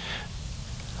passage,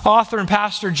 author and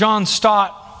pastor John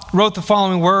Stott wrote the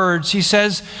following words. He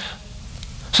says,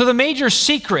 so the major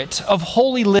secret of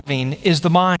holy living is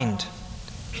the mind.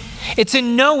 It's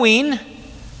in knowing,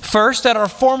 first, that our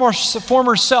former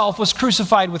self was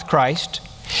crucified with Christ,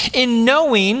 in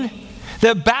knowing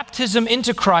that baptism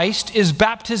into Christ is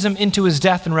baptism into his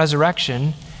death and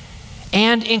resurrection,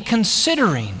 and in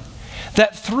considering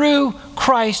that through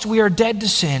Christ we are dead to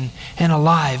sin and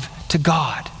alive to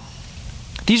God.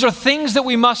 These are things that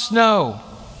we must know.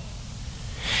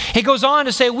 He goes on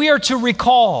to say we are to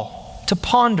recall, to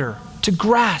ponder, to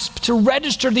grasp, to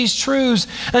register these truths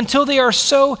until they are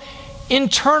so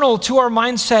internal to our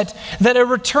mindset that a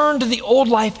return to the old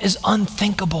life is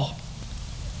unthinkable.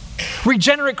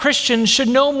 Regenerate Christians should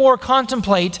no more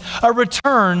contemplate a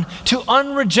return to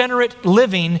unregenerate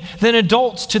living than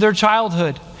adults to their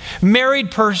childhood,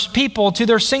 married people to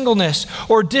their singleness,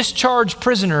 or discharged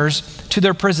prisoners to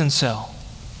their prison cell.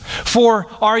 For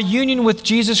our union with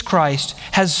Jesus Christ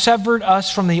has severed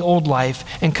us from the old life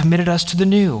and committed us to the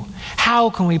new. How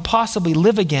can we possibly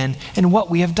live again in what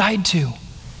we have died to?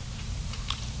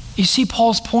 You see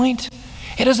Paul's point?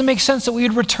 It doesn't make sense that we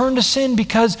would return to sin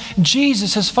because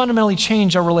Jesus has fundamentally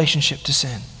changed our relationship to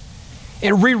sin.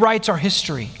 It rewrites our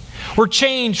history. We're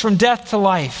changed from death to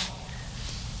life.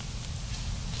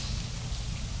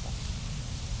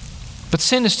 But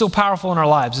sin is still powerful in our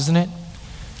lives, isn't it?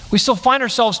 We still find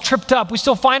ourselves tripped up. We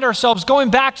still find ourselves going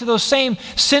back to those same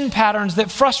sin patterns that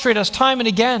frustrate us time and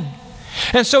again.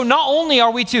 And so not only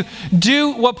are we to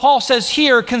do what Paul says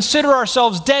here, consider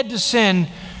ourselves dead to sin,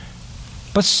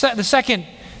 but the second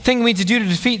thing we need to do to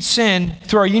defeat sin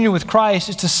through our union with Christ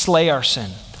is to slay our sin.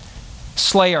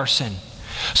 Slay our sin.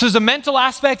 So there's a mental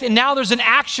aspect, and now there's an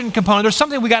action component. There's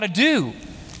something we got to do.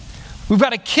 We've got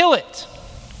to kill it.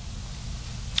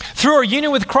 Through our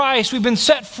union with Christ, we've been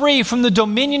set free from the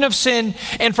dominion of sin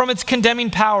and from its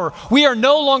condemning power. We are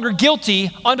no longer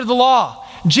guilty under the law.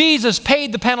 Jesus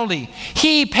paid the penalty.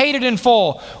 He paid it in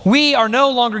full. We are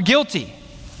no longer guilty.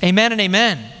 Amen and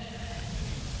amen.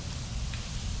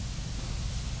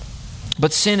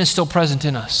 But sin is still present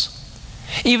in us.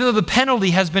 Even though the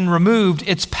penalty has been removed,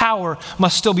 its power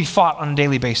must still be fought on a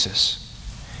daily basis.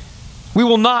 We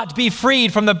will not be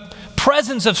freed from the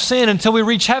presence of sin until we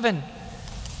reach heaven.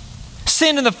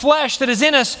 Sin in the flesh that is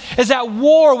in us is at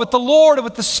war with the Lord and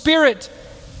with the Spirit.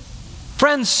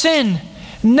 Friends, sin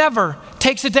never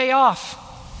takes a day off.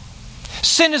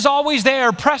 Sin is always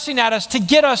there, pressing at us to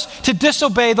get us to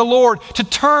disobey the Lord, to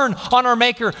turn on our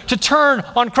Maker, to turn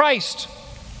on Christ.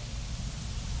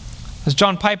 As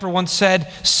John Piper once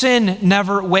said, sin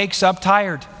never wakes up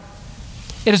tired.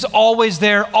 It is always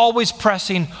there, always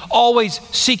pressing, always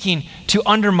seeking to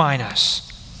undermine us.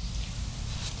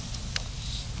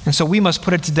 And so we must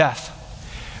put it to death.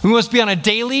 We must be on a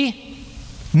daily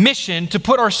mission to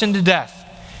put our sin to death.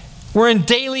 We're in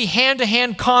daily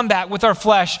hand-to-hand combat with our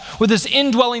flesh, with this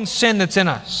indwelling sin that's in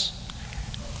us.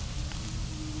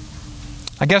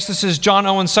 I guess this is John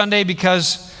Owen Sunday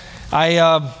because I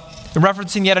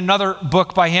referencing yet another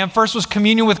book by him. First was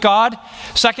communion with God.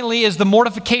 Secondly is the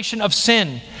mortification of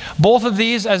sin. Both of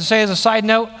these, as I say as a side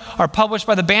note, are published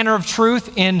by the Banner of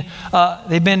Truth.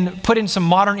 They've been put in some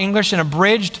modern English and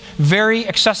abridged, very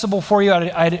accessible for you.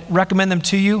 I'd recommend them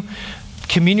to you.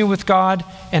 Communion with God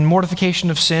and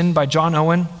Mortification of Sin by John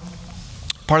Owen,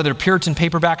 part of their Puritan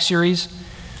paperback series.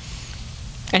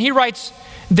 And he writes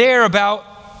there about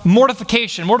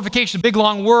mortification. Mortification, a big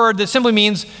long word that simply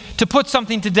means to put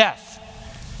something to death.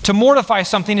 To mortify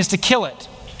something is to kill it.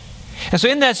 And so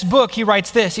in this book, he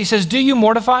writes this. He says, do you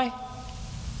mortify?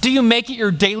 Do you make it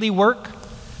your daily work?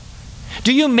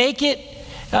 Do you make it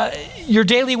your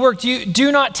daily work?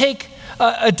 Do not take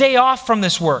a day off from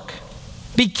this work.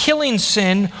 Be killing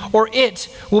sin, or it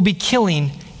will be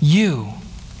killing you.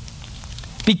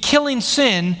 Be killing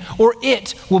sin, or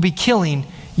it will be killing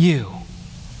you.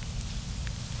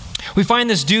 We find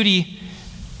this duty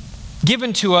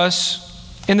given to us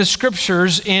in the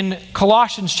scriptures in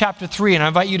Colossians chapter 3, and I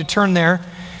invite you to turn there.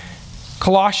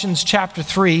 Colossians chapter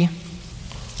 3.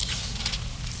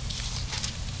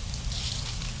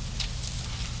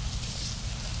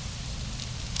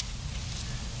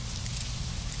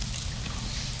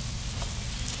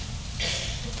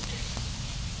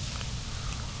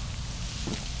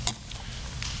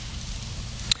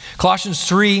 Colossians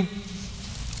 3,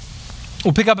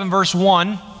 we'll pick up in verse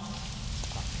 1.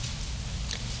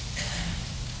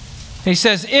 He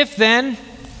says, if then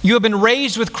you have been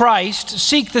raised with Christ,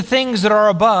 seek the things that are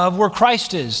above where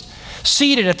Christ is,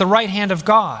 seated at the right hand of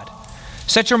God.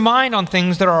 Set your mind on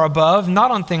things that are above,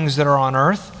 not on things that are on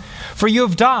earth. For you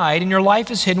have died, and your life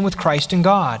is hidden with Christ in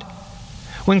God.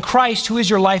 When Christ, who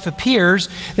is your life, appears,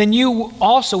 then you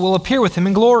also will appear with him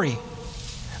in glory.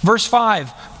 Verse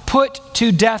 5, put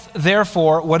to death,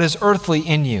 therefore, what is earthly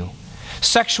in you: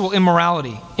 sexual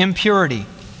immorality, impurity,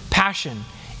 passion,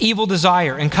 evil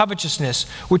desire, and covetousness,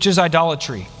 which is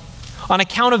idolatry. On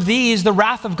account of these, the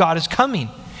wrath of God is coming.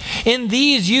 In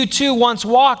these you too once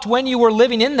walked when you were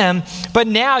living in them, but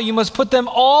now you must put them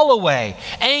all away: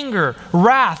 anger,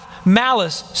 wrath,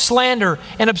 malice, slander,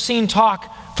 and obscene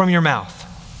talk from your mouth.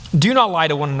 Do not lie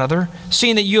to one another,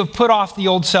 seeing that you have put off the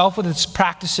old self with its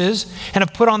practices, and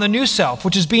have put on the new self,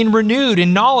 which is being renewed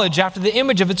in knowledge after the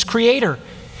image of its creator.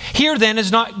 Here then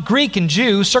is not Greek and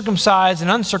Jew, circumcised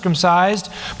and uncircumcised,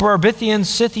 Barbithian,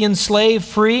 Scythian, slave,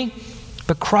 free,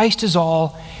 but Christ is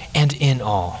all and in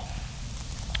all.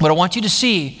 What I want you to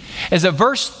see is that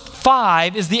verse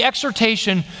 5 is the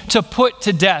exhortation to put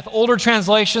to death. Older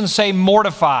translations say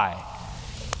mortify.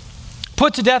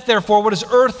 Put to death, therefore, what is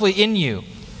earthly in you.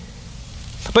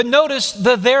 But notice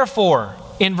the therefore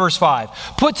in verse 5.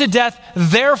 Put to death,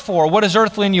 therefore, what is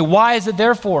earthly in you. Why is it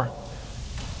therefore?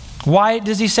 Why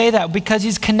does he say that? Because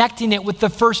he's connecting it with the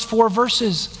first 4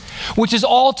 verses, which is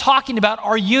all talking about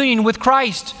our union with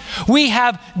Christ. We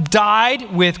have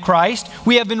died with Christ.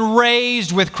 We have been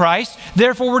raised with Christ.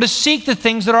 Therefore, we're to seek the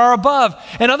things that are above.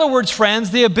 In other words,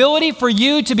 friends, the ability for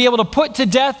you to be able to put to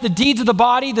death the deeds of the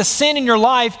body, the sin in your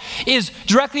life, is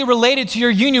directly related to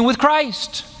your union with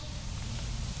Christ.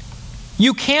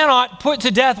 You cannot put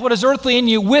to death what is earthly in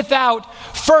you without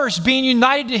first being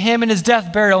united to him in his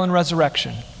death, burial, and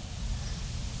resurrection.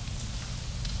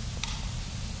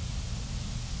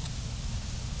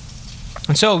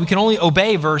 And so we can only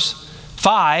obey verse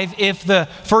 5 if the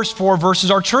first 4 verses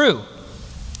are true.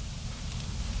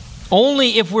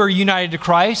 Only if we're united to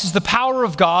Christ is the power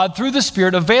of God through the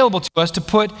Spirit available to us to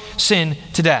put sin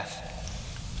to death.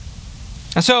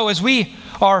 And so as we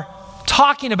are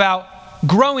talking about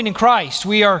growing in Christ,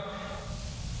 we are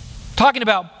talking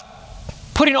about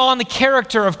putting on the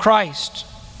character of Christ.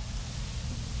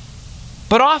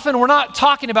 But often we're not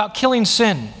talking about killing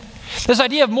sin. This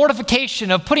idea of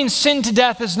mortification, of putting sin to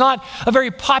death, is not a very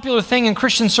popular thing in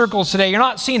Christian circles today. You're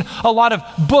not seeing a lot of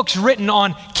books written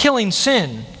on killing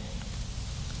sin.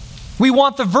 We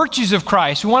want the virtues of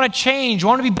Christ. We want to change. We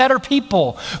want to be better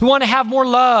people. We want to have more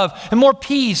love and more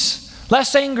peace,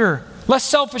 less anger, less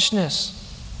selfishness.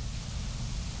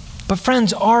 But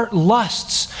friends, our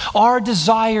lusts, our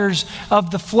desires of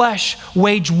the flesh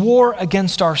wage war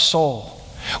against our soul.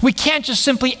 We can't just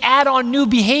simply add on new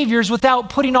behaviors without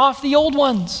putting off the old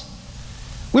ones.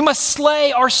 We must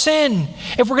slay our sin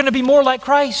if we're going to be more like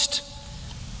Christ.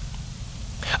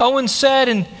 Owen said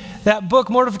in that book,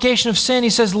 Mortification of Sin, he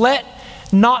says, let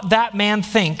not that man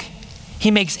think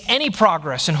he makes any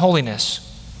progress in holiness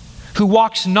who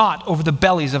walks not over the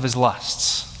bellies of his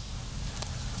lusts.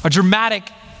 A dramatic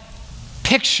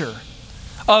picture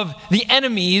of the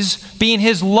enemies being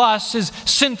his lusts, his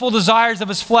sinful desires of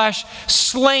his flesh,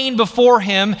 slain before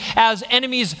him as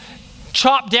enemies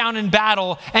chopped down in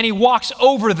battle, and he walks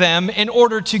over them in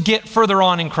order to get further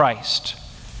on in Christ.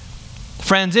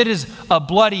 Friends, it is a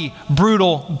bloody,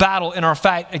 brutal battle in our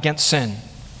fight against sin.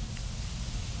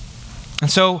 And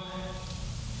so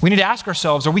we need to ask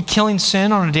ourselves, are we killing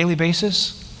sin on a daily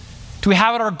basis? Do we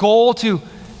have it our goal to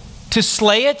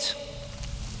slay it?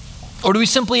 Or do we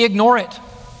simply ignore it?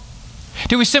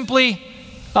 Do we simply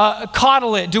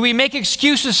coddle it? Do we make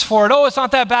excuses for it? Oh, it's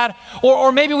not that bad.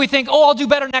 Or maybe we think, oh, I'll do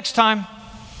better next time.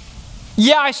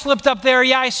 Yeah, I slipped up there.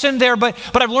 Yeah, I sinned there, but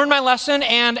I've learned my lesson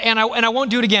and I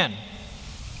won't do it again.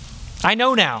 I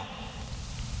know now.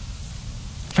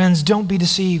 Friends, don't be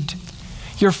deceived.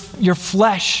 Your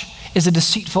flesh is a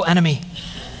deceitful enemy.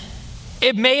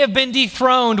 It may have been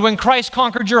dethroned when Christ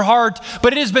conquered your heart,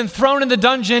 but it has been thrown in the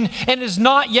dungeon and is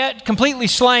not yet completely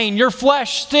slain. Your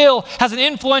flesh still has an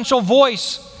influential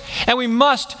voice, and we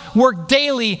must work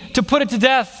daily to put it to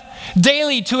death,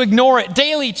 daily to ignore it,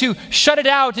 daily to shut it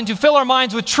out and to fill our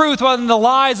minds with truth rather than the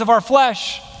lies of our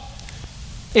flesh.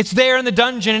 It's there in the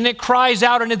dungeon, and it cries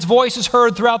out, and its voice is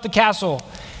heard throughout the castle.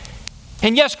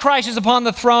 And yes, Christ is upon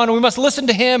the throne, and we must listen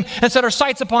to him and set our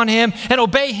sights upon him and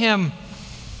obey him.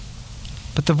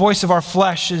 But the voice of our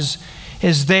flesh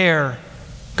is there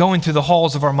going through the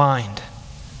halls of our mind.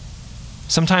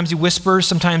 Sometimes he whispers,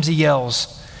 sometimes he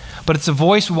yells. But it's a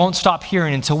voice we won't stop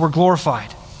hearing until we're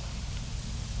glorified.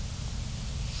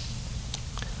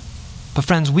 But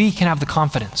friends, we can have the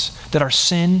confidence that our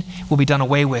sin will be done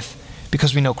away with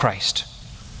because we know Christ.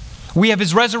 We have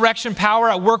his resurrection power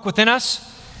at work within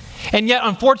us. And yet,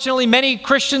 unfortunately, many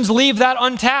Christians leave that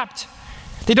untapped.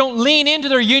 They don't lean into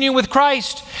their union with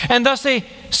Christ, and thus they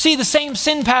see the same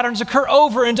sin patterns occur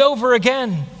over and over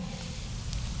again.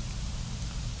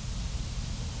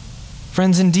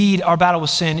 Friends, indeed, our battle with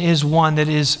sin is one that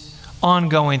is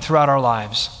ongoing throughout our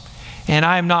lives. And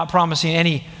I am not promising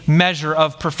any measure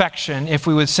of perfection if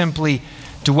we would simply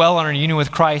dwell on our union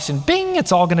with Christ and bing,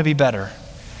 it's all going to be better.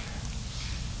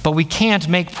 But we can't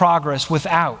make progress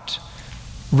without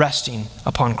resting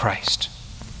upon Christ.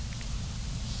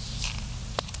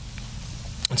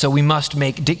 And so we must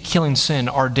make killing sin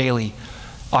our daily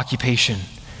occupation.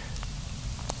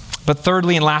 But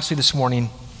thirdly and lastly this morning,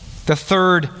 the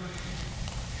third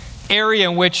area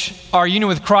in which our union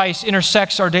with Christ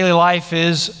intersects our daily life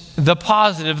is the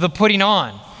positive, the putting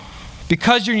on.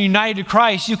 Because you're united to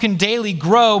Christ, you can daily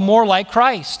grow more like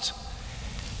Christ.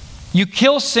 You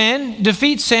kill sin,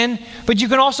 defeat sin, but you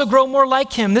can also grow more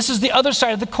like him. This is the other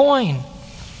side of the coin.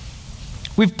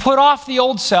 We've put off the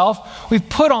old self. We've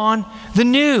put on the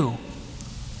new.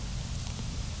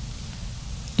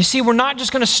 You see, we're not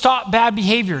just going to stop bad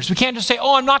behaviors. We can't just say,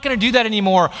 oh, I'm not going to do that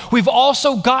anymore. We've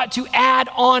also got to add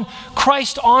on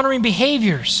Christ-honoring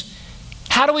behaviors.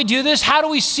 How do we do this? How do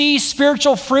we see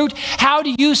spiritual fruit? How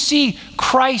do you see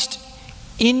Christ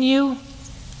in you?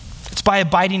 It's by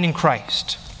abiding in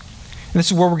Christ. And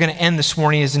this is where we're going to end this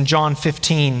morning, is in John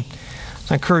 15.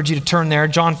 So I encourage you to turn there.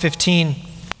 John 15.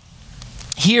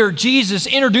 Here, Jesus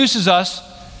introduces us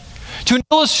to an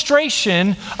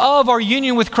illustration of our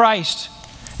union with Christ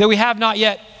that we have not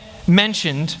yet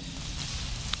mentioned.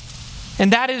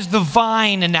 And that is the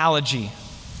vine analogy.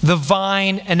 The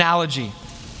vine analogy.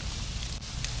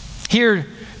 Here,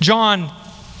 John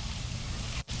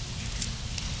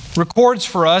records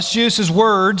for us Jesus'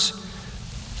 words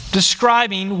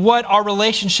describing what our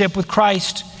relationship with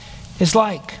Christ is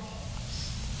like.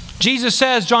 Jesus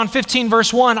says, John 15,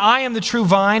 verse 1, I am the true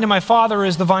vine, and my Father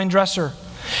is the vine dresser.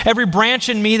 Every branch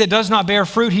in me that does not bear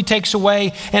fruit, he takes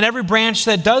away, and every branch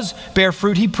that does bear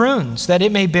fruit, he prunes, that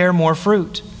it may bear more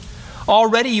fruit.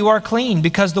 Already you are clean,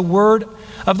 because the word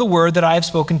that I have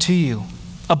spoken to you.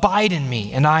 Abide in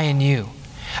me, and I in you.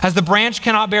 As the branch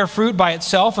cannot bear fruit by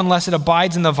itself unless it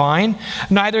abides in the vine,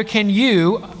 neither can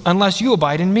you unless you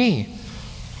abide in me.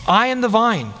 I am the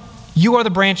vine, you are the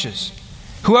branches.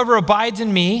 Whoever abides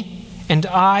in me, and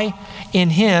I in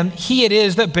him, he it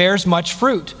is that bears much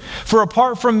fruit. For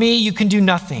apart from me, you can do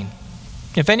nothing.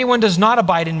 If anyone does not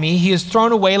abide in me, he is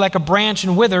thrown away like a branch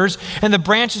and withers, and the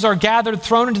branches are gathered,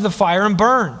 thrown into the fire, and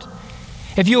burned.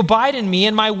 If you abide in me,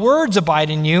 and my words abide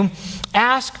in you,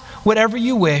 ask whatever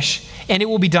you wish, and it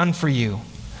will be done for you.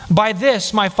 By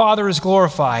this my Father is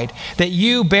glorified, that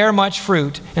you bear much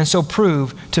fruit, and so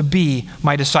prove to be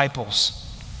my disciples.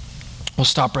 We'll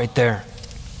stop right there.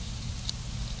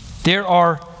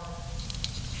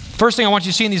 First thing I want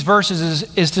you to see in these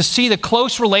verses is to see the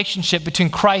close relationship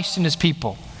between Christ and his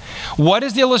people. What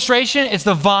is the illustration? It's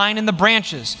the vine and the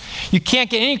branches. You can't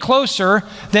get any closer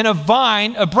than a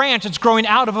branch that's growing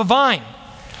out of a vine.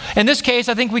 In this case,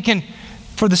 I think we can,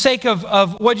 for the sake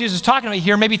of what Jesus is talking about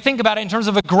here, maybe think about it in terms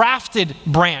of a grafted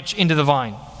branch into the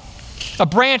vine. A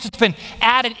branch that's been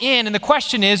added in, and the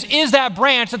question is that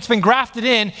branch that's been grafted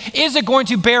in, is it going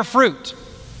to bear fruit?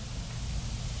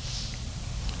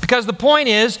 Because the point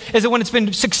is that when it's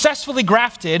been successfully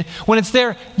grafted, when it's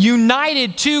there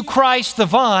united to Christ the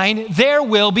vine, there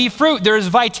will be fruit. There is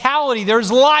vitality, there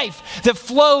is life that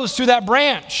flows through that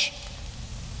branch.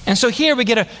 And so here we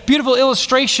get a beautiful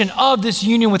illustration of this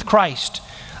union with Christ,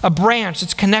 a branch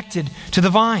that's connected to the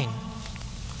vine.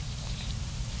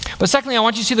 But secondly, I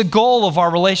want you to see the goal of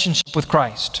our relationship with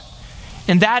Christ,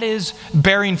 and that is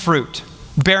bearing fruit.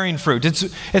 Bearing fruit.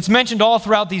 It's mentioned all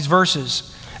throughout these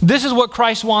verses. This is what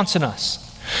Christ wants in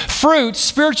us. Fruit,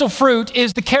 spiritual fruit,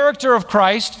 is the character of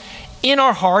Christ in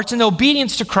our hearts and the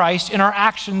obedience to Christ in our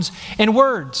actions and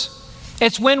words.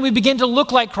 It's when we begin to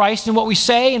look like Christ in what we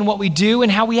say and what we do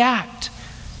and how we act.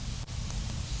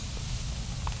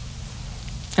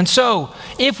 And so,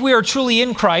 if we are truly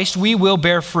in Christ, we will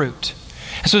bear fruit.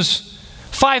 So there's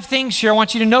 5 things here I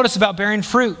want you to notice about bearing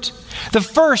fruit. The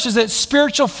first is that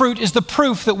spiritual fruit is the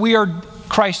proof that we are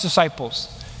Christ's disciples.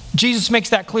 Jesus makes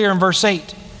that clear in verse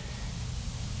 8.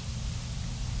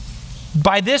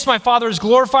 By this my Father is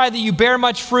glorified, that you bear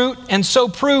much fruit and so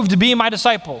prove to be my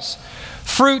disciples.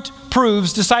 Fruit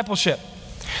proves discipleship.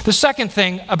 The second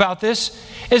thing about this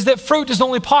is that fruit is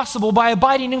only possible by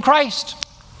abiding in Christ.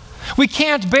 We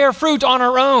can't bear fruit on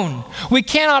our own. We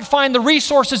cannot find the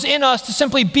resources in us to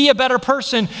simply be a better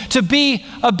person, to be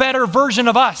a better version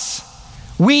of us.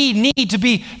 We need to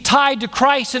be tied to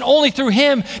Christ, and only through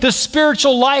Him does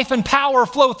spiritual life and power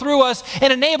flow through us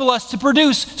and enable us to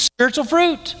produce spiritual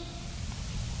fruit.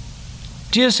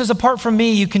 Jesus says, apart from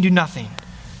me, you can do nothing.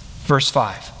 Verse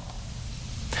 5.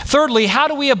 Thirdly, how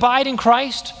do we abide in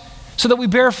Christ so that we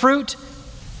bear fruit?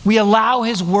 We allow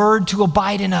His word to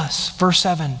abide in us. Verse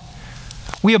 7.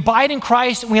 We abide in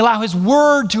Christ and we allow His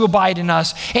word to abide in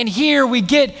us. And here we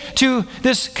get to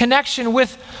this connection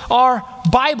with our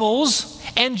Bibles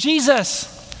and Jesus.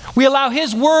 We allow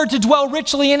His word to dwell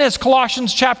richly in us,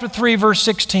 Colossians chapter 3, verse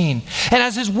 16. And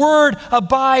as His word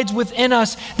abides within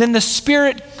us, then the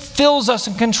Spirit fills us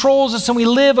and controls us, and we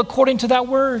live according to that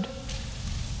word.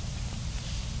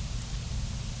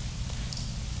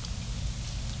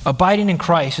 Abiding in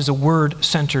Christ is a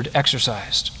word-centered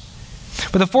exercise.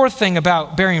 But the fourth thing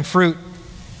about bearing fruit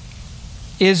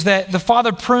is that the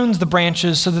Father prunes the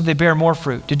branches so that they bear more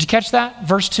fruit. Did you catch that?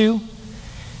 Verse 2.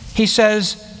 He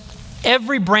says,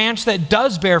 every branch that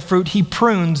does bear fruit, He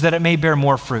prunes that it may bear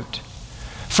more fruit.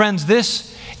 Friends,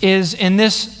 this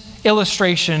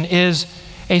illustration is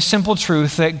a simple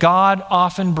truth that God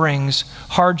often brings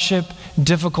hardship,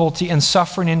 difficulty, and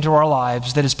suffering into our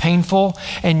lives that is painful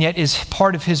and yet is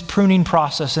part of His pruning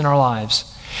process in our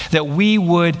lives, that we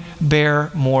would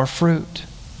bear more fruit.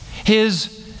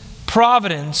 His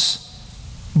providence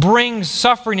brings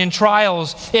suffering and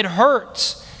trials. It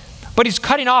hurts, but He's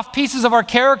cutting off pieces of our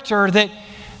character that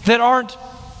aren't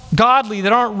godly,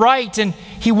 that aren't right, and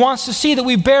He wants to see that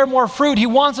we bear more fruit. He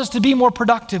wants us to be more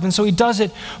productive, and so He does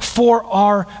it for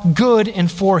our good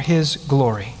and for His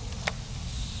glory.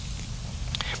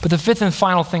 But the fifth and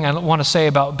final thing I want to say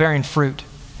about bearing fruit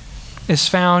is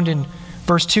found in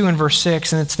verse 2 and verse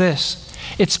 6, and it's this.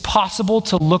 It's possible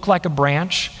to look like a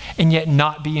branch and yet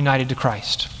not be united to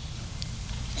Christ.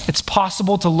 It's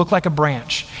possible to look like a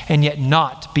branch and yet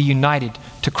not be united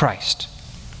to Christ.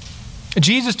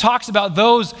 Jesus talks about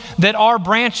those that are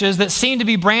branches, that seem to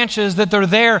be branches, that they're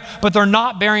there, but they're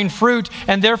not bearing fruit,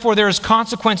 and therefore there is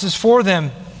consequences for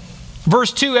them.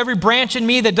 Verse 2, every branch in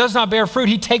me that does not bear fruit,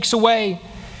 He takes away.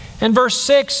 And verse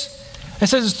 6, it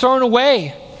says it's thrown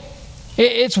away.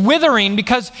 It's withering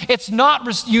because it's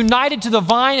not united to the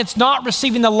vine. It's not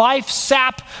receiving the life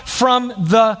sap from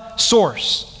the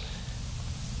source.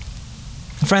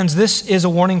 Friends, this is a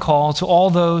warning call to all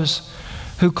those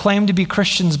who claim to be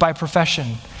Christians by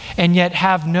profession and yet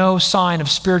have no sign of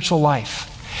spiritual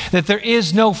life, that there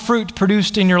is no fruit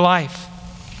produced in your life.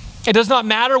 It does not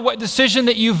matter what decision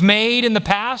that you've made in the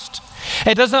past.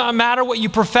 It does not matter what you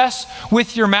profess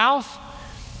with your mouth.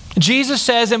 Jesus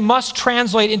says it must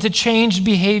translate into changed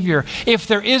behavior. If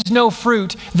there is no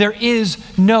fruit, there is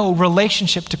no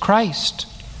relationship to Christ.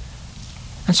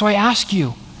 And so I ask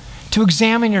you to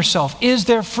examine yourself. Is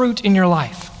there fruit in your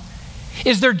life?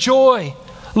 Is there joy,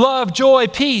 love, joy,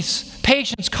 peace,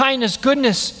 patience, kindness,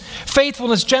 goodness,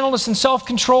 faithfulness, gentleness, and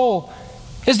self-control?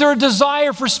 Is there a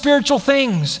desire for spiritual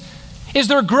things? Is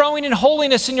there growing in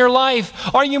holiness in your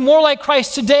life? Are you more like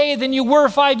Christ today than you were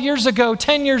 5 years ago,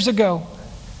 10 years ago?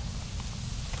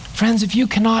 Friends, if you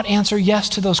cannot answer yes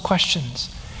to those questions,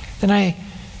 then I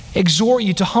exhort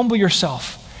you to humble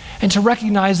yourself and to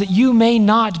recognize that you may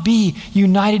not be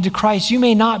united to Christ. You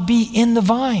may not be in the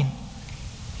vine.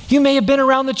 You may have been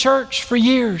around the church for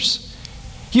years.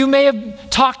 You may have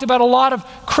talked about a lot of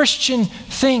Christian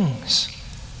things.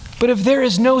 But if there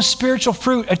is no spiritual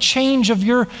fruit, a change of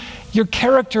your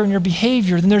character and your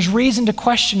behavior, then there's reason to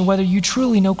question whether you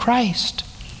truly know Christ.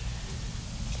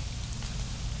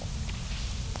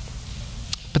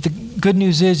 But the good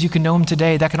news is you can know him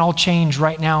today. That can all change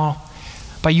right now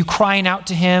by you crying out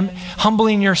to him,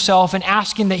 humbling yourself, and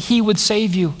asking that he would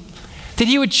save you, that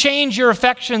he would change your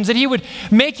affections, that he would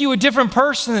make you a different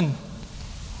person.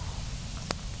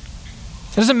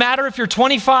 It doesn't matter if you're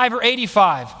 25 or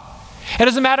 85. It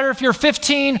doesn't matter if you're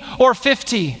 15 or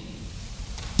 50.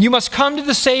 You must come to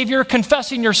the Savior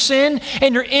confessing your sin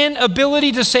and your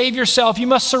inability to save yourself. You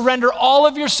must surrender all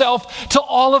of yourself to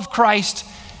all of Christ,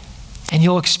 and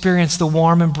you'll experience the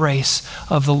warm embrace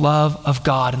of the love of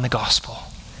God in the gospel.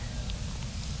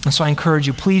 And so I encourage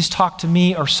you, please talk to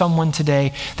me or someone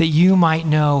today that you might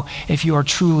know if you are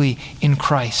truly in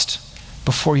Christ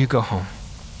before you go home.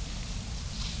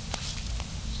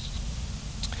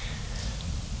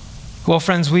 Well,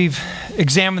 friends, we've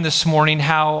examined this morning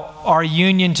how our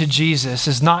union to Jesus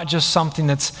is not just something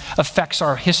that affects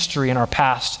our history and our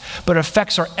past, but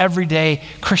affects our everyday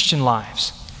Christian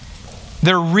lives.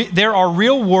 There are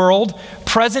real world,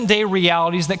 present day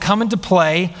realities that come into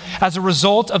play as a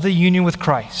result of the union with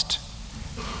Christ.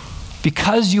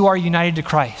 Because you are united to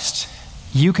Christ,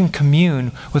 you can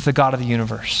commune with the God of the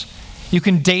universe. You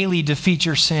can daily defeat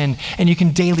your sin, and you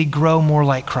can daily grow more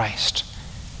like Christ.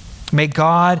 May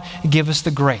God give us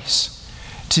the grace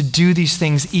to do these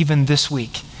things even this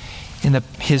week in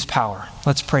his power.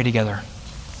 Let's pray together.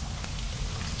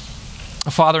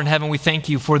 Father in heaven, we thank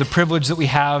you for the privilege that we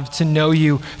have to know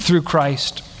you through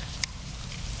Christ.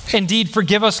 Indeed,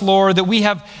 forgive us, Lord, that we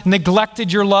have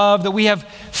neglected your love, that we have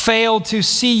failed to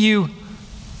see you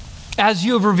as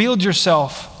you have revealed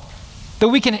yourself, that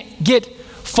we can get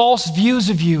false views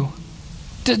of you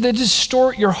that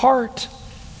distort your heart.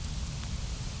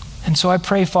 And so I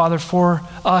pray, Father, for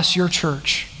us, your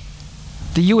church,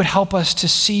 that you would help us to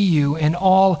see you in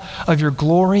all of your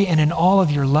glory and in all of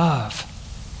your love.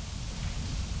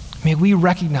 May we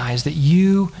recognize that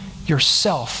you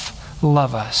yourself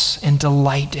love us and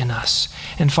delight in us.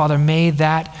 And Father, may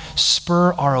that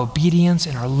spur our obedience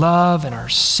and our love and our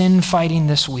sin fighting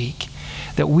this week,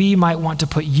 that we might want to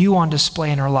put you on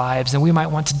display in our lives, and we might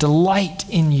want to delight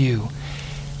in you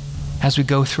as we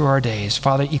go through our days.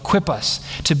 Father, equip us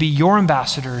to be your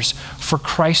ambassadors for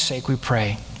Christ's sake, we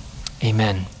pray.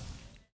 Amen.